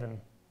mark to heaven.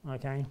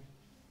 Okay?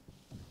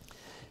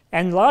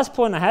 And the last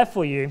point I have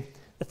for you,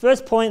 the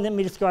first point, let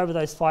me just go over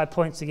those 5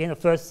 points again, the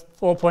first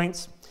 4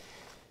 points,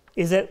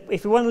 is that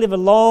if we want to live a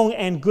long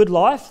and good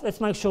life,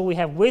 let's make sure we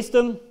have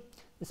wisdom,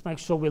 let's make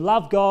sure we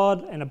love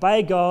God and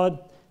obey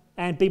God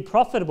and be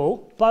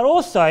profitable, but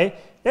also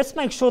let's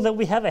make sure that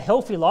we have a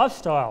healthy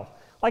lifestyle.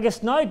 Like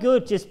it's no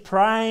good just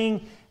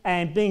praying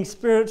and being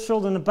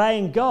spiritual and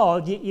obeying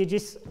God, you're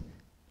just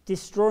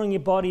destroying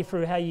your body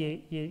through how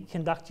you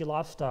conduct your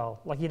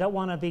lifestyle. Like you don't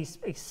want to be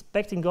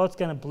expecting God's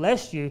going to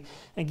bless you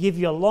and give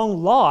you a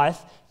long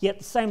life, yet at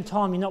the same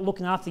time you're not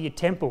looking after your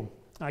temple.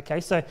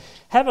 Okay, so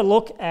have a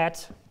look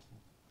at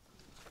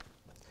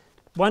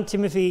 1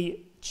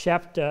 Timothy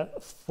chapter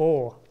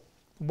 4.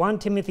 1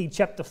 Timothy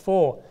chapter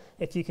 4,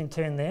 if you can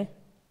turn there.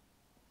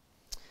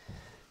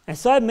 And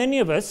so many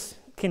of us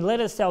can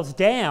let ourselves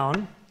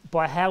down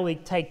by how we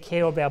take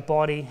care of our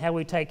body, how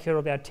we take care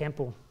of our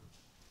temple.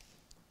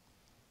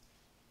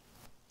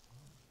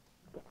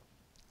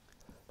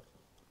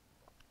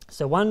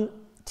 So 1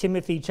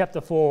 Timothy chapter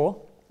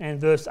 4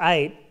 and verse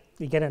 8,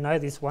 you're going to know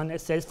this one.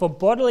 It says, for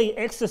bodily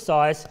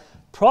exercise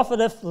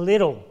profiteth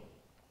little.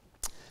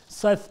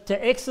 So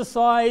to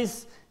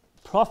exercise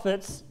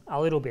profits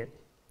a little bit.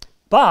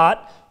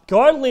 But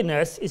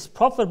godliness is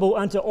profitable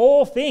unto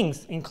all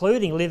things,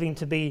 including living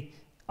to be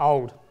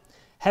old,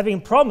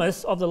 having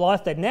promise of the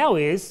life that now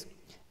is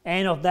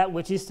and of that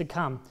which is to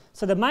come.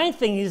 So the main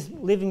thing is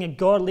living a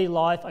godly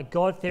life, a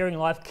God-fearing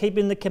life,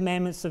 keeping the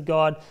commandments of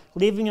God,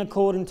 living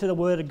according to the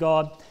Word of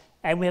God.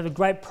 And we have a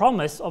great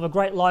promise of a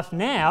great life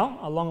now,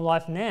 a long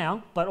life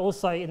now, but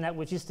also in that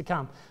which is to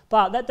come.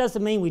 But that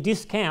doesn't mean we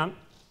discount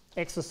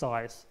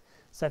exercise.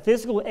 So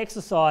physical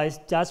exercise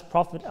does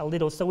profit a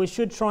little. So we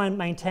should try and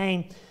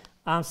maintain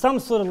some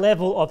sort of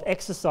level of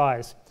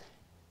exercise.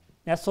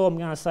 That's all I'm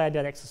going to say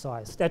about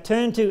exercise. Now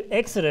turn to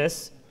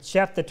Exodus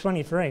chapter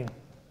 23.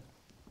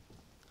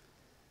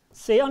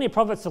 See, it only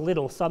profits a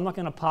little, so I'm not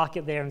going to park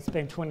it there and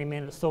spend 20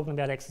 minutes talking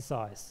about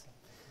exercise.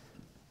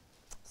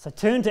 So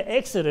turn to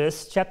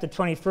Exodus chapter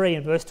 23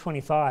 and verse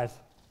 25.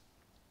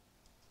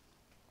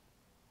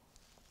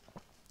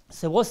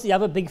 So what's the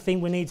other big thing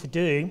we need to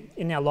do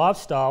in our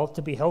lifestyle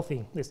to be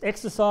healthy? There's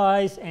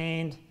exercise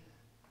and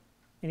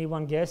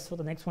anyone guess what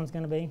the next one's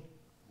going to be?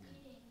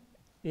 Eating.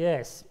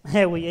 Yes,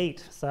 how we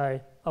eat. So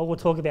I will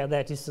talk about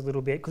that just a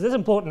little bit because it's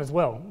important as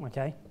well,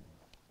 okay?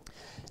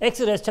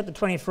 Exodus chapter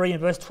 23 and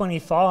verse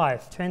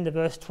 25. Turn to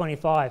verse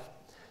 25.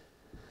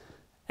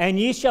 And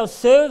you shall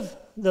serve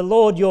the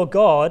Lord your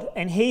God,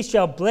 and he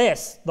shall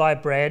bless thy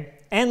bread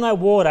and thy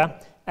water,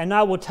 and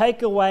I will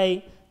take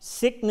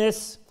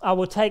sickness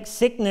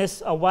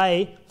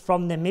away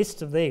from the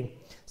midst of thee.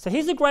 So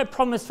here's a great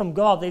promise from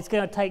God that he's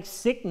going to take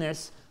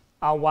sickness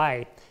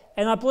away.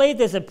 And I believe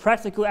there's a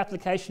practical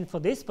application for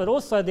this, but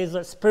also there's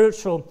a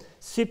spiritual,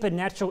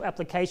 supernatural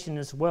application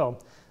as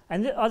well.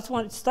 And I just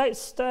want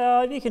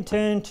to if you can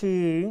turn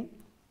to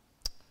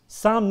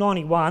Psalm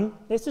 91.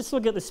 Let's just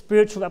look at the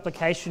spiritual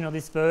application of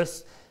this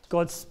verse,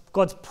 God's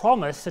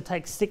promise to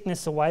take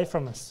sickness away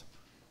from us.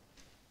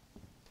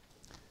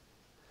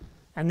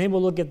 And then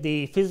we'll look at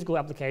the physical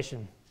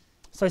application.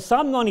 So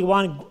Psalm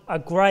 91, a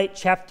great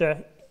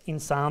chapter in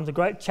Psalms, a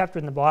great chapter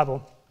in the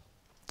Bible.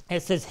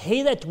 It says,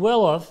 he that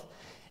dwelleth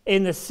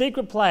in the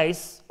secret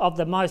place of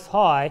the Most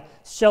High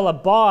shall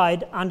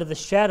abide under the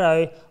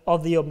shadow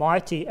of the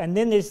Almighty. And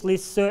then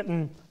there's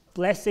certain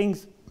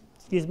blessings,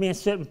 and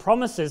certain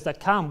promises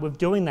that come with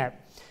doing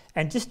that.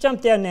 And just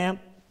jump down now,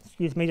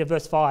 to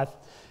verse 5.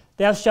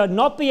 Thou shalt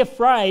not be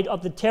afraid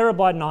of the terror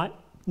by night,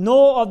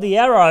 nor of the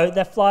arrow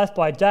that flieth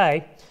by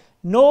day,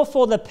 nor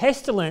for the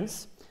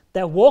pestilence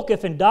that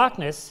walketh in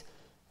darkness,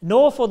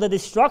 nor for the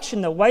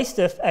destruction that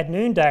wasteth at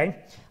noonday.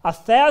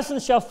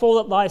 1,000 shall fall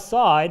at thy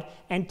side,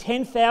 and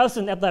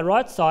 10,000 at thy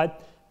right side,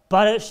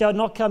 but it shall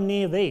not come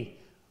near thee.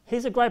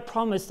 Here's a great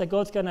promise that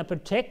God's going to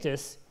protect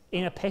us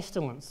in a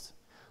pestilence.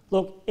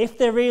 Look, if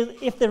there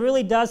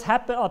really does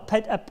happen,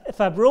 if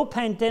a real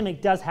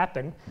pandemic does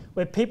happen,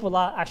 where people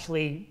are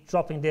actually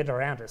dropping dead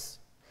around us,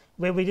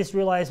 where we just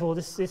realise, well,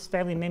 this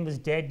family member's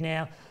dead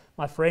now,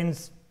 my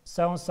friend's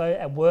so-and-so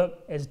at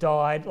work has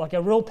died, like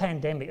a real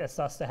pandemic that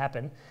starts to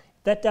happen.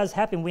 That does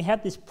happen. We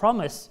have this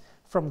promise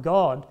from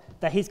God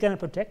that he's going to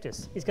protect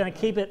us. He's going to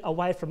keep it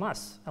away from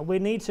us. And we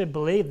need to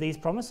believe these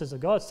promises of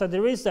God. So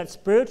there is that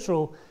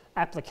spiritual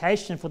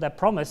application for that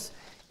promise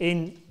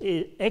in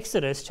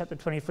Exodus chapter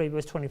 23,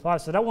 verse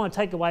 25. So I don't want to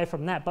take away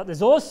from that. But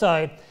there's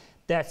also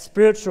that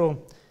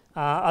spiritual,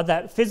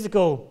 that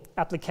physical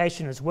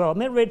application as well. Let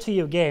me read to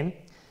you again,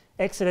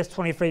 Exodus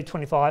 23,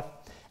 25.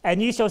 And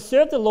you shall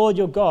serve the Lord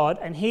your God,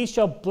 and he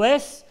shall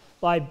bless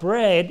thy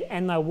bread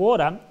and thy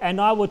water,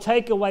 and I will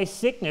take away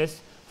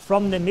sickness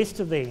from the midst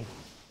of thee.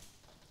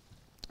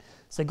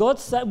 So God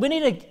said, we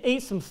need to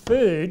eat some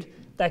food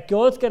that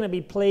God's going to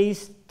be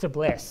pleased to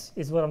bless,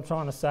 is what I'm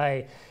trying to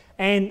say.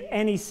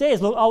 And he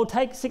says, look, I will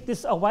take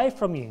sickness away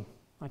from you.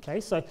 Okay,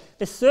 so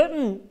there's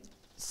certain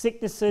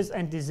sicknesses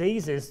and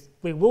diseases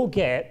we will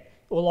get,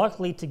 or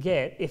likely to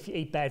get, if you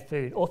eat bad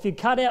food. Or if you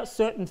cut out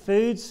certain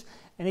foods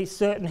and eat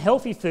certain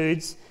healthy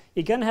foods,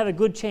 you're going to have a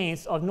good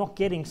chance of not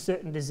getting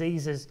certain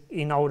diseases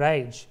in old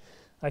age.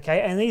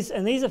 Okay, and these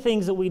are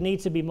things that we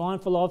need to be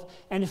mindful of.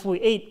 And if we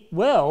eat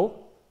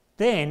well,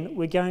 then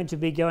we're going to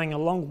be going a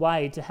long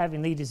way to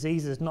having these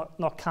diseases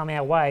not come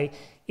our way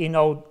in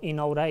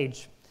old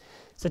age.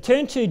 So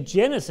turn to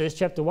Genesis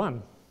chapter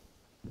 1.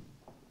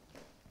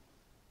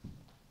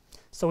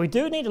 So we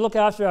do need to look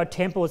after our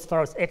temple as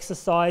far as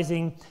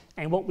exercising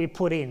and what we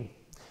put in.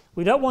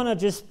 We don't want to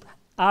just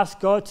ask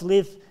God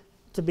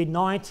to be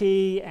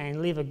 90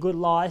 and live a good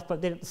life,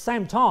 but then at the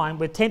same time,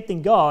 we're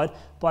tempting God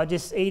by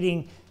just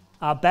eating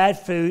bad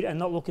food and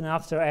not looking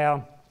after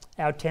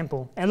our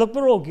temple. And look,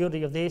 we're all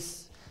guilty of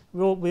this.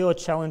 We're all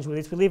challenged with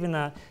this. We live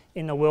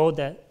in a world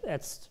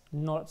that's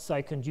not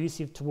so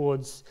conducive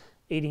towards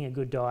eating a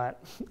good diet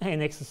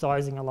and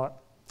exercising a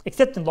lot.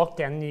 Except in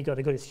lockdown, then you've got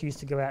a good excuse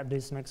to go out and do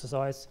some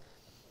exercise.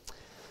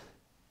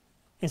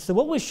 And so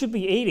what we should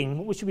be eating,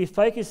 what we should be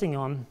focusing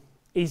on,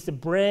 is the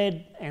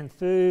bread and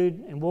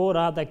food and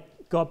water that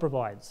God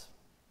provides.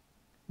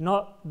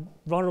 Not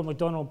Ronald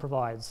McDonald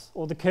provides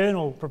or the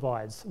Colonel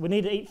provides. We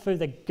need to eat food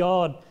that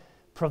God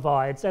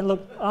provides. And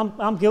look,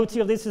 I'm guilty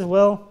of this as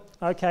well.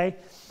 Okay.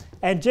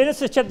 And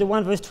Genesis chapter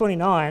 1 verse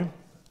 29,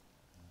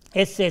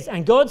 it says,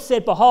 and God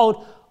said,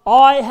 behold,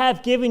 I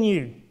have given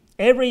you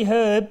every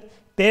herb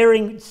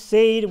bearing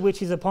seed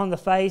which is upon the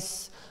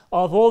face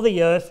of all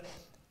the earth,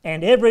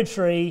 and every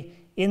tree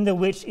in the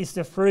which is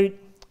the fruit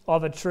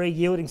of a tree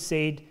yielding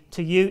seed,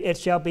 to you it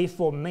shall be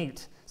for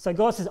meat. So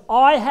God says,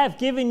 I have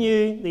given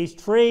you these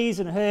trees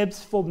and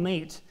herbs for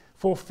meat,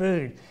 for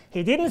food.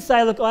 He didn't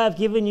say, look, I have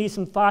given you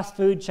some fast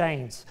food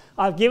chains.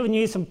 I've given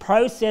you some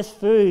processed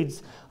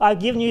foods. I've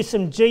given you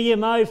some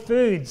GMO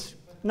foods.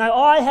 No,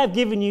 I have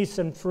given you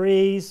some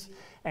trees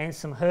and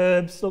some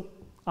herbs. Look,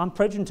 I'm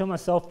preaching to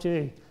myself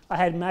too. I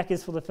had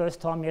Macca's for the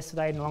first time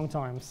yesterday in a long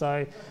time.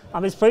 So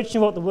I'm just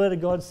preaching what the Word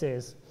of God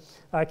says.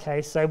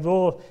 Okay, so we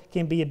all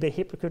can be a bit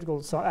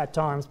hypocritical at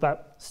times,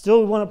 but still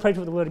we want to preach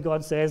what the Word of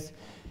God says.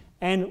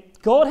 And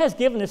God has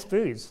given us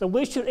foods, so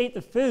we should eat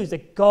the foods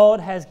that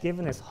God has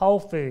given us, whole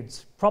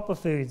foods, proper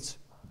foods.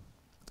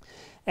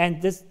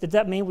 And does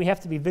that mean we have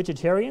to be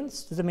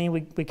vegetarians? Does it mean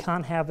we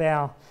can't have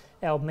our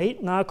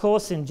meat? No, of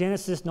course, in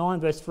Genesis 9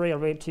 verse 3, I'll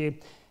read it to you.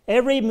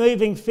 Every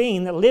moving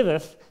thing that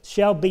liveth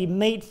shall be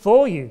meat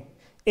for you.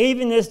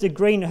 Even as the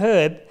green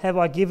herb have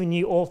I given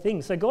you all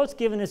things. So God's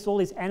given us all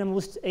these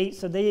animals to eat.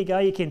 So there you go.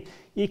 You can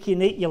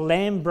eat your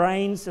lamb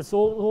brains. It's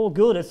all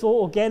good. It's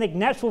all organic,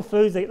 natural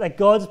foods that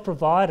God's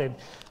provided.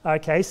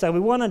 Okay, so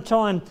we want to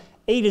try and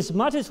eat as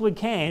much as we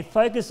can.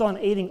 Focus on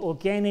eating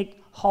organic,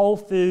 whole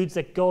foods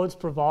that God's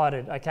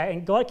provided. Okay,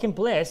 and God can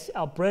bless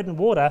our bread and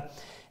water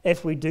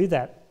if we do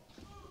that.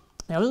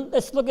 Now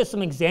let's look at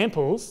some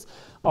examples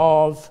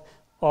of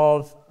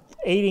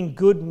eating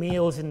good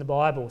meals in the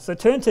Bible. So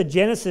turn to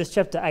Genesis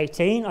chapter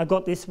 18. I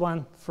got this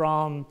one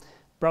from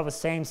Brother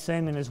Sam's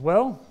sermon as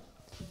well.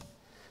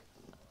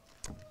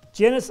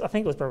 I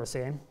think it was Brother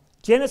Sam.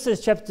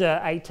 Genesis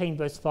chapter 18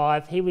 verse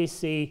 5. Here we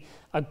see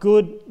a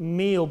good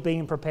meal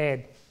being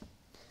prepared.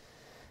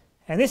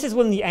 And this is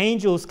when the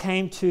angels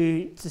came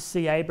to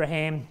see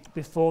Abraham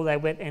before they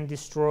went and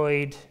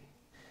destroyed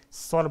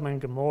Sodom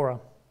and Gomorrah.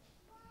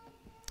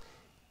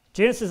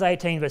 Genesis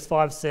 18 verse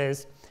 5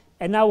 says,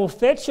 And I will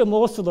fetch a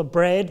morsel of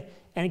bread,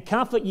 and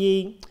comfort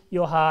ye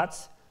your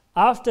hearts.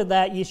 After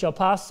that ye shall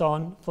pass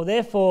on, for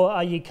therefore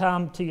are ye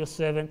come to your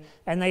servant.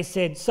 And they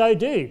said, So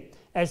do,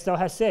 as thou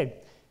hast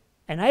said.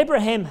 And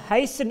Abraham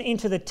hastened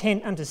into the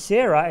tent unto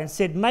Sarah, and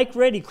said, Make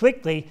ready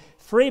quickly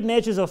 3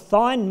 measures of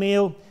fine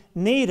meal,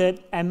 knead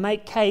it, and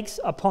make cakes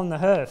upon the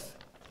hearth,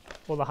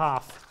 or the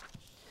hearth.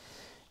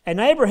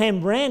 And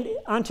Abraham ran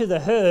unto the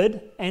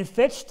herd, and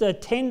fetched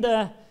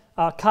a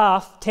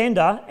calf,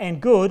 tender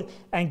and good,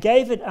 and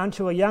gave it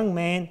unto a young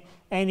man,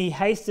 and he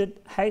hasted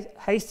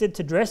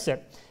to dress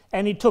it.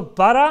 And he took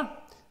butter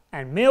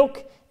and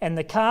milk and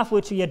the calf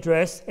which he had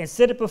dressed, and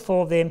set it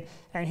before them,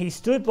 and he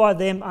stood by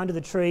them under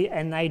the tree,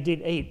 and they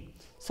did eat.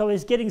 So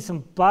he's getting some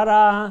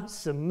butter,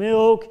 some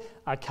milk,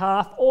 a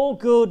calf, all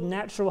good,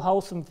 natural,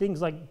 wholesome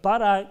things. Like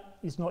butter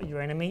is not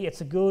your enemy.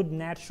 It's a good,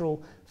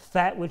 natural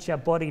fat which our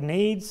body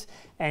needs.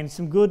 And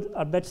some good,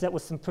 I bet you that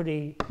was some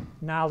pretty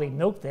gnarly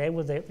milk there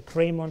with the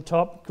cream on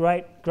top.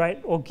 Great,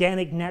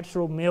 organic,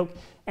 natural milk.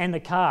 And the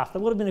calf. That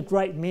would have been a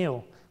great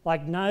meal.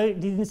 Like, no, he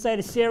didn't say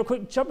to Sarah,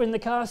 quick, chop in the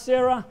car,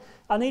 Sarah.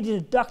 I need you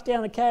to duck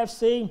down the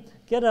KFC,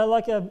 get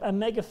a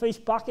mega fish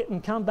bucket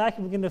and come back,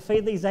 and we're going to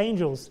feed these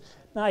angels.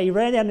 No, he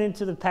ran down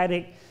into the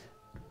paddock.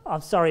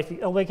 I'm sorry,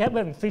 we're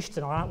having fish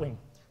tonight, aren't we?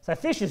 So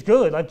fish is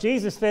good. Like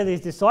Jesus fed his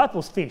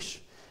disciples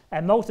fish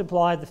and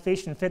multiplied the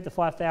fish and fed the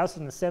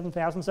 5,000 and the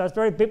 7,000. So it's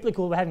very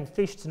biblical. We're having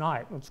fish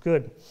tonight. It's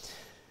good.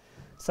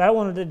 So I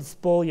wanted to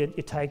spoil your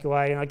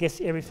takeaway, and I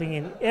guess everything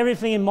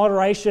in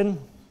moderation.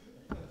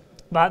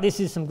 But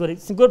this is some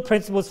good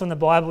principles from the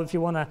Bible if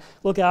you want to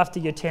look after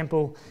your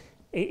temple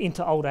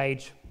into old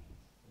age.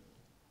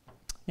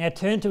 Now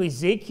turn to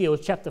Ezekiel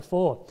chapter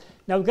 4.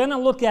 Now we're going to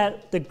look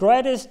at the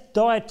greatest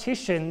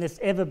dietitian that's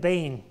ever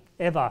been,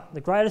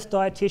 the greatest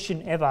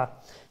dietitian ever.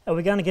 And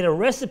we're going to get a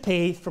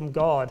recipe from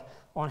God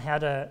on how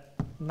to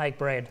make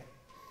bread.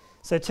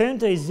 So turn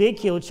to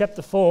Ezekiel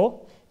chapter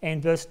 4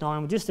 and verse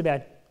 9. We're just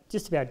about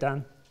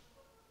done.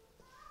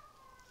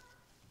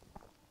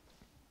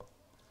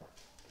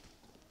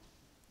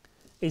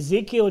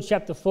 Ezekiel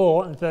chapter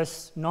 4 and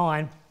verse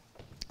 9.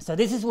 So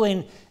this is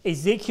when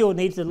Ezekiel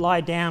needs to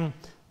lie down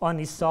on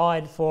his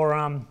side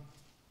for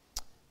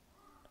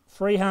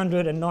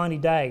 390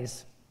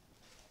 days.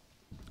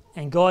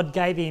 And God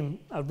gave him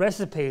a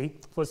recipe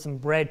for some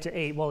bread to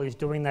eat while he's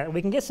doing that.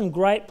 We can get some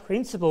great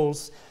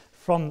principles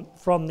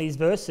from these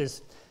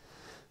verses.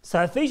 So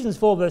Ezekiel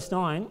 4 verse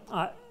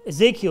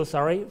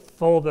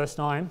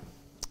 9.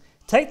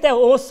 Take thou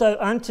also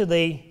unto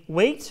thee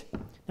wheat.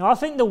 Now I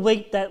think the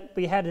wheat that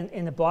we had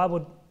in the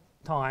Bible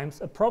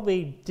times are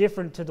probably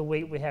different to the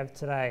wheat we have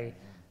today.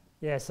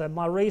 Yeah, so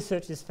my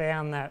research has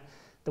found that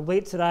the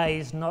wheat today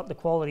is not the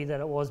quality that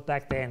it was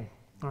back then.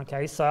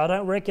 Okay, so I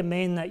don't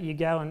recommend that you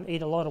go and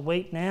eat a lot of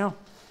wheat now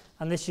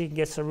unless you can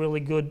get some really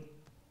good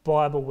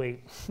Bible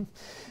wheat.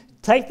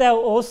 Take thou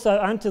also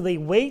unto thee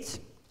wheat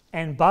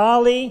and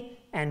barley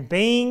and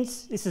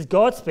beans. This is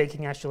God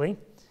speaking actually.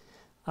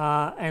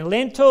 And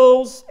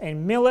lentils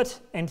and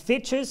millet and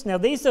fitches. Now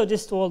these are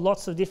just all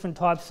lots of different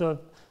types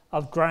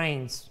of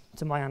grains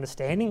to my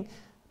understanding.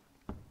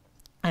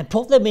 And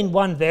put them in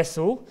one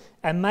vessel,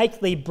 and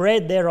make thee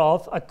bread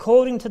thereof,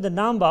 according to the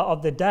number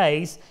of the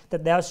days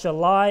that thou shalt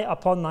lie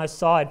upon thy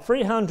side.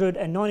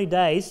 390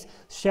 days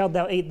shalt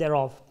thou eat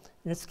thereof.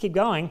 Let's keep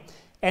going.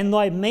 And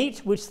thy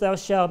meat which thou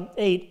shalt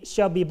eat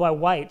shall be by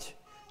weight.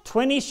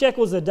 20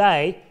 shekels a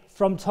day,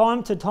 from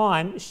time to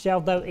time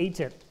shalt thou eat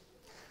it.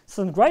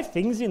 Some great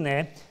things in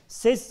there.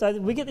 Says so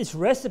we get this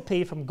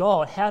recipe from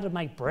God how to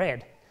make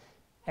bread.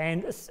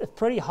 And it's a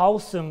pretty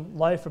wholesome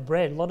loaf of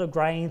bread, a lot of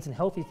grains and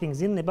healthy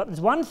things in there. But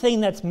there's one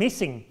thing that's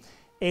missing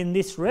in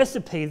this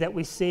recipe that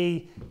we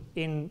see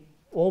in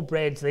all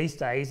breads these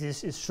days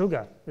is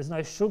sugar. There's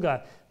no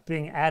sugar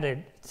being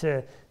added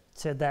to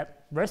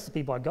that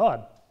recipe by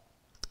God.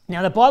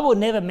 Now, the Bible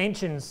never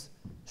mentions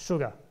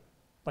sugar.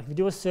 Like if you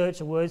do a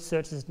search, a word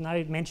search, there's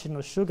no mention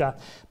of sugar.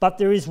 But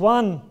there is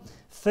one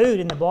food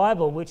in the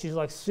Bible which is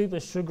like super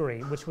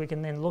sugary, which we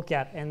can then look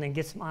at and then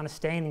get some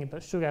understanding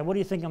about sugar. What do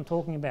you think I'm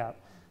talking about?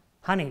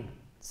 Honey.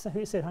 So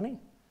who said honey?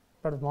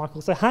 Brother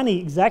Michael. So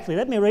honey, exactly.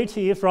 Let me read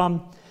to you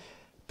from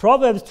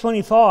Proverbs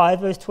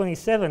 25, verse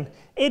 27.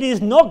 It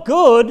is not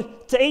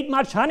good to eat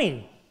much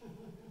honey.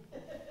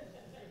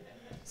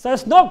 So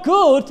it's not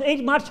good to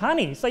eat much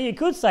honey. So you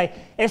could say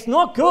it's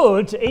not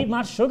good to eat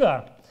much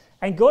sugar.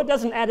 And God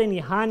doesn't add any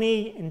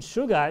honey and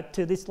sugar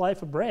to this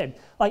loaf of bread.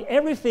 Like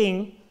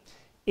everything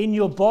in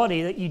your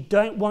body that you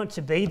don't want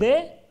to be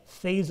there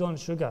feeds on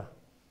sugar.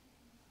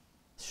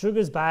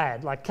 Sugar's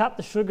bad. Like cut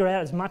the sugar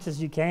out as much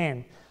as you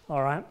can.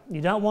 All right?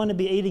 You don't want to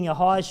be eating a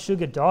high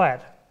sugar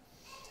diet.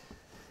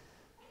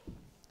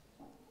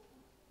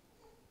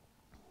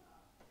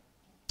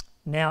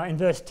 Now in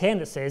verse 10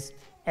 it says,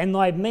 and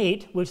thy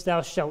meat which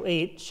thou shalt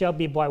eat shall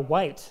be by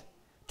weight,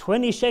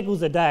 20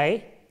 shekels a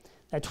day.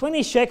 Now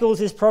 20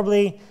 shekels is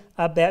probably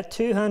about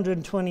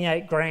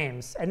 228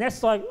 grams. And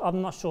that's like,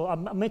 I'm not sure, I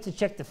meant to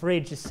check the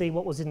fridge to see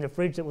what was in the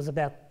fridge that was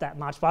about that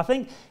much. But I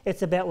think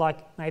it's about like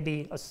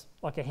maybe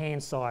like a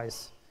hand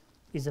size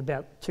is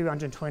about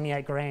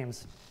 228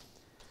 grams.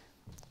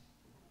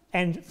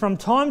 And from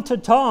time to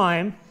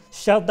time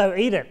shalt thou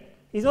eat it.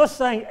 He's not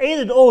saying eat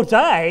it all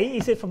day.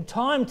 He said from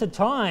time to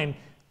time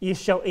you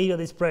shall eat of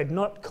this bread,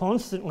 not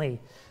constantly.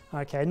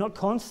 Okay, not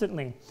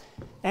constantly.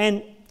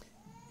 And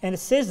it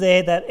says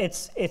there that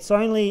it's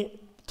only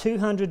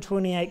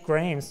 228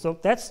 grams.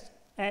 Look, that's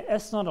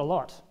not a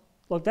lot.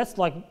 Look, that's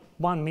like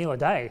one meal a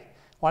day.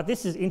 Like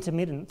this is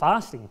intermittent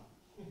fasting.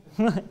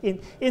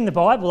 in the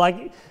Bible,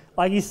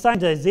 like he's saying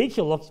to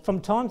Ezekiel, look, from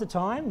time to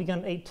time you're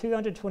going to eat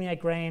 228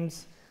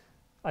 grams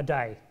a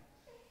day.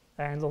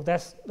 And look,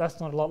 that's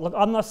not a lot. Look,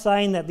 I'm not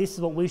saying that this is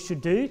what we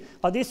should do,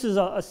 but this is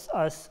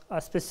a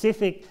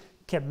specific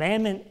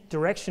commandment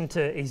direction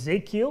to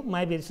Ezekiel.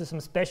 Maybe this is some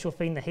special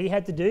thing that he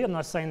had to do. I'm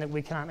not saying that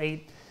we can't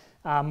eat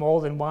more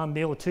than one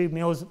meal or 2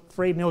 meals,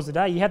 3 meals a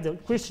day. You have the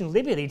Christian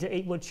liberty to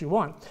eat what you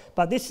want.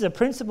 But this is a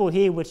principle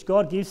here which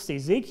God gives to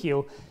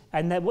Ezekiel,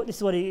 and this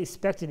is what he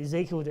expected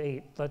Ezekiel to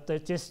eat.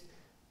 But just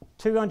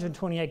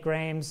 228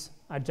 grams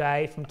a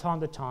day from time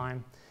to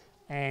time,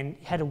 and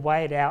had to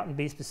weigh it out and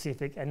be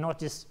specific and not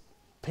just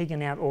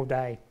pigging out all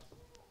day.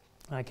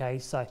 Okay,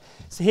 so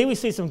here we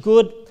see some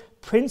good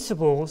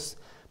principles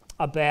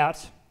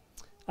about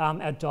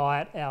our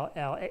diet,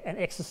 and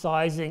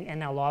exercising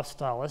and our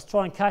lifestyle. Let's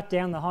try and cut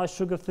down the high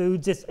sugar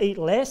foods, just eat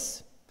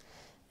less,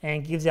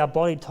 and gives our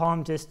body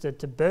time just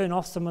to burn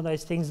off some of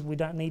those things that we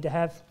don't need to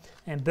have,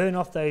 and burn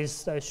off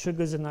those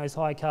sugars and those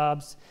high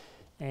carbs,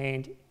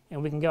 and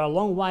we can go a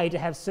long way to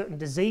have certain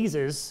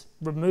diseases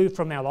removed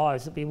from our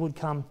lives that we would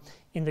come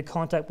into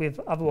contact with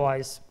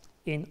otherwise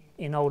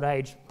in old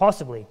age,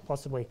 possibly.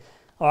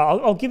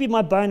 I'll give you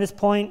my bonus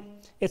point.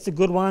 It's a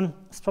good one.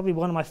 It's probably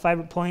one of my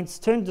favourite points.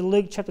 Turn to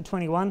Luke chapter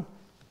 21.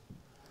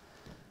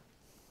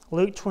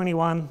 Luke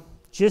 21,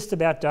 just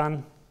about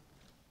done.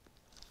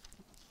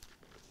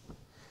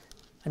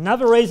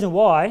 Another reason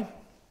why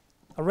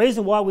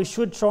we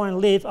should try and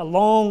live a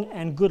long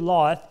and good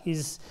life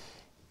is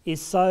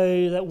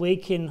so that we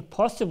can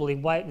possibly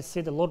wait to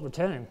see the Lord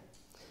return.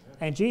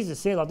 And Jesus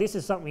said, like, this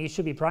is something you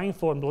should be praying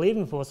for and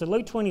believing for. So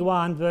Luke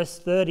 21, verse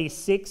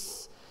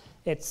 36,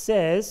 it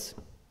says,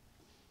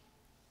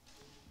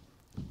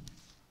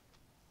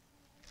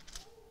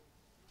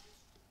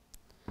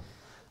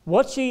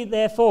 watch ye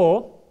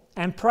therefore,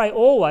 and pray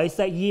always,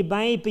 that ye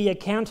may be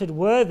accounted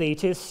worthy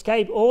to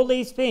escape all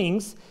these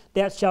things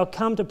that shall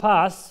come to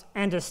pass,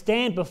 and to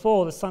stand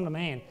before the Son of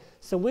Man.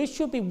 So we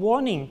should be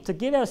wanting to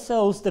give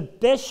ourselves the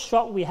best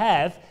shot we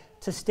have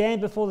to stand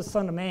before the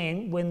Son of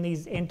Man when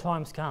these end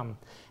times come.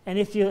 And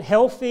if you're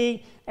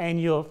healthy and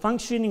you're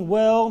functioning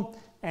well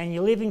and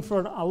you're living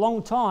for a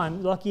long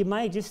time, like you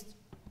may just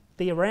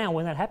be around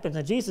when that happens.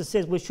 And Jesus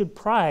says we should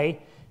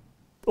pray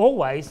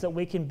always that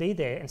we can be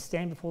there and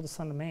stand before the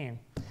Son of Man.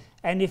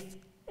 And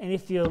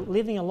if you're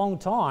living a long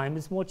time,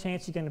 there's more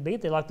chance you're going to be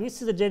there. Like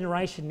this is a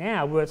generation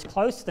now where it's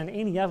closer than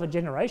any other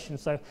generation.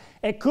 So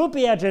it could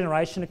be our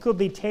generation. It could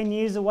be 10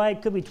 years away.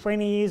 It could be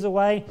 20 years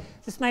away.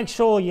 Just make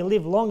sure you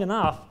live long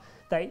enough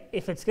that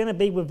if it's going to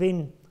be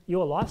within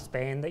your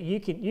lifespan, that you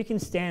can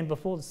stand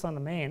before the Son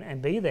of Man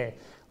and be there.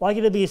 Like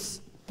it'd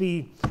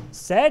be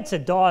sad to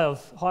die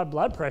of high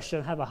blood pressure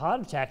and have a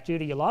heart attack due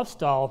to your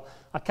lifestyle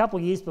a couple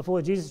of years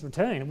before Jesus'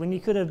 return, when you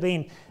could have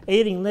been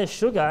eating less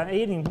sugar,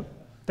 eating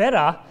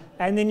better,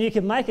 and then you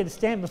can make it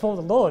stand before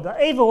the Lord.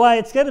 Either way,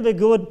 it's going to be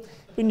good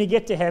when you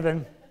get to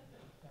heaven.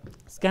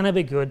 It's going to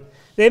be good.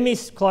 Let me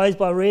close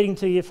by reading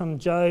to you from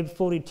Job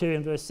 42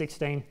 and verse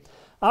 16.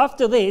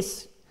 After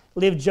this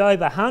lived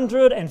Job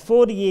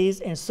 140 years,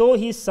 and saw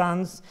his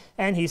sons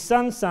and his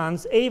sons'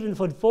 sons, even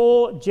for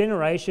 4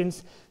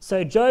 generations.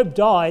 So Job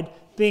died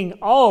being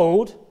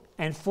old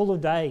and full of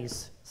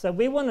days. So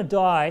we want to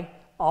die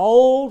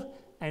old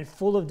and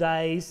full of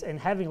days and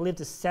having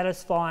lived a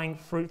satisfying,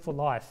 fruitful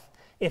life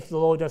if the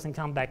Lord doesn't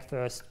come back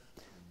first.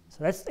 So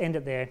let's end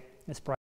it there. Let's pray.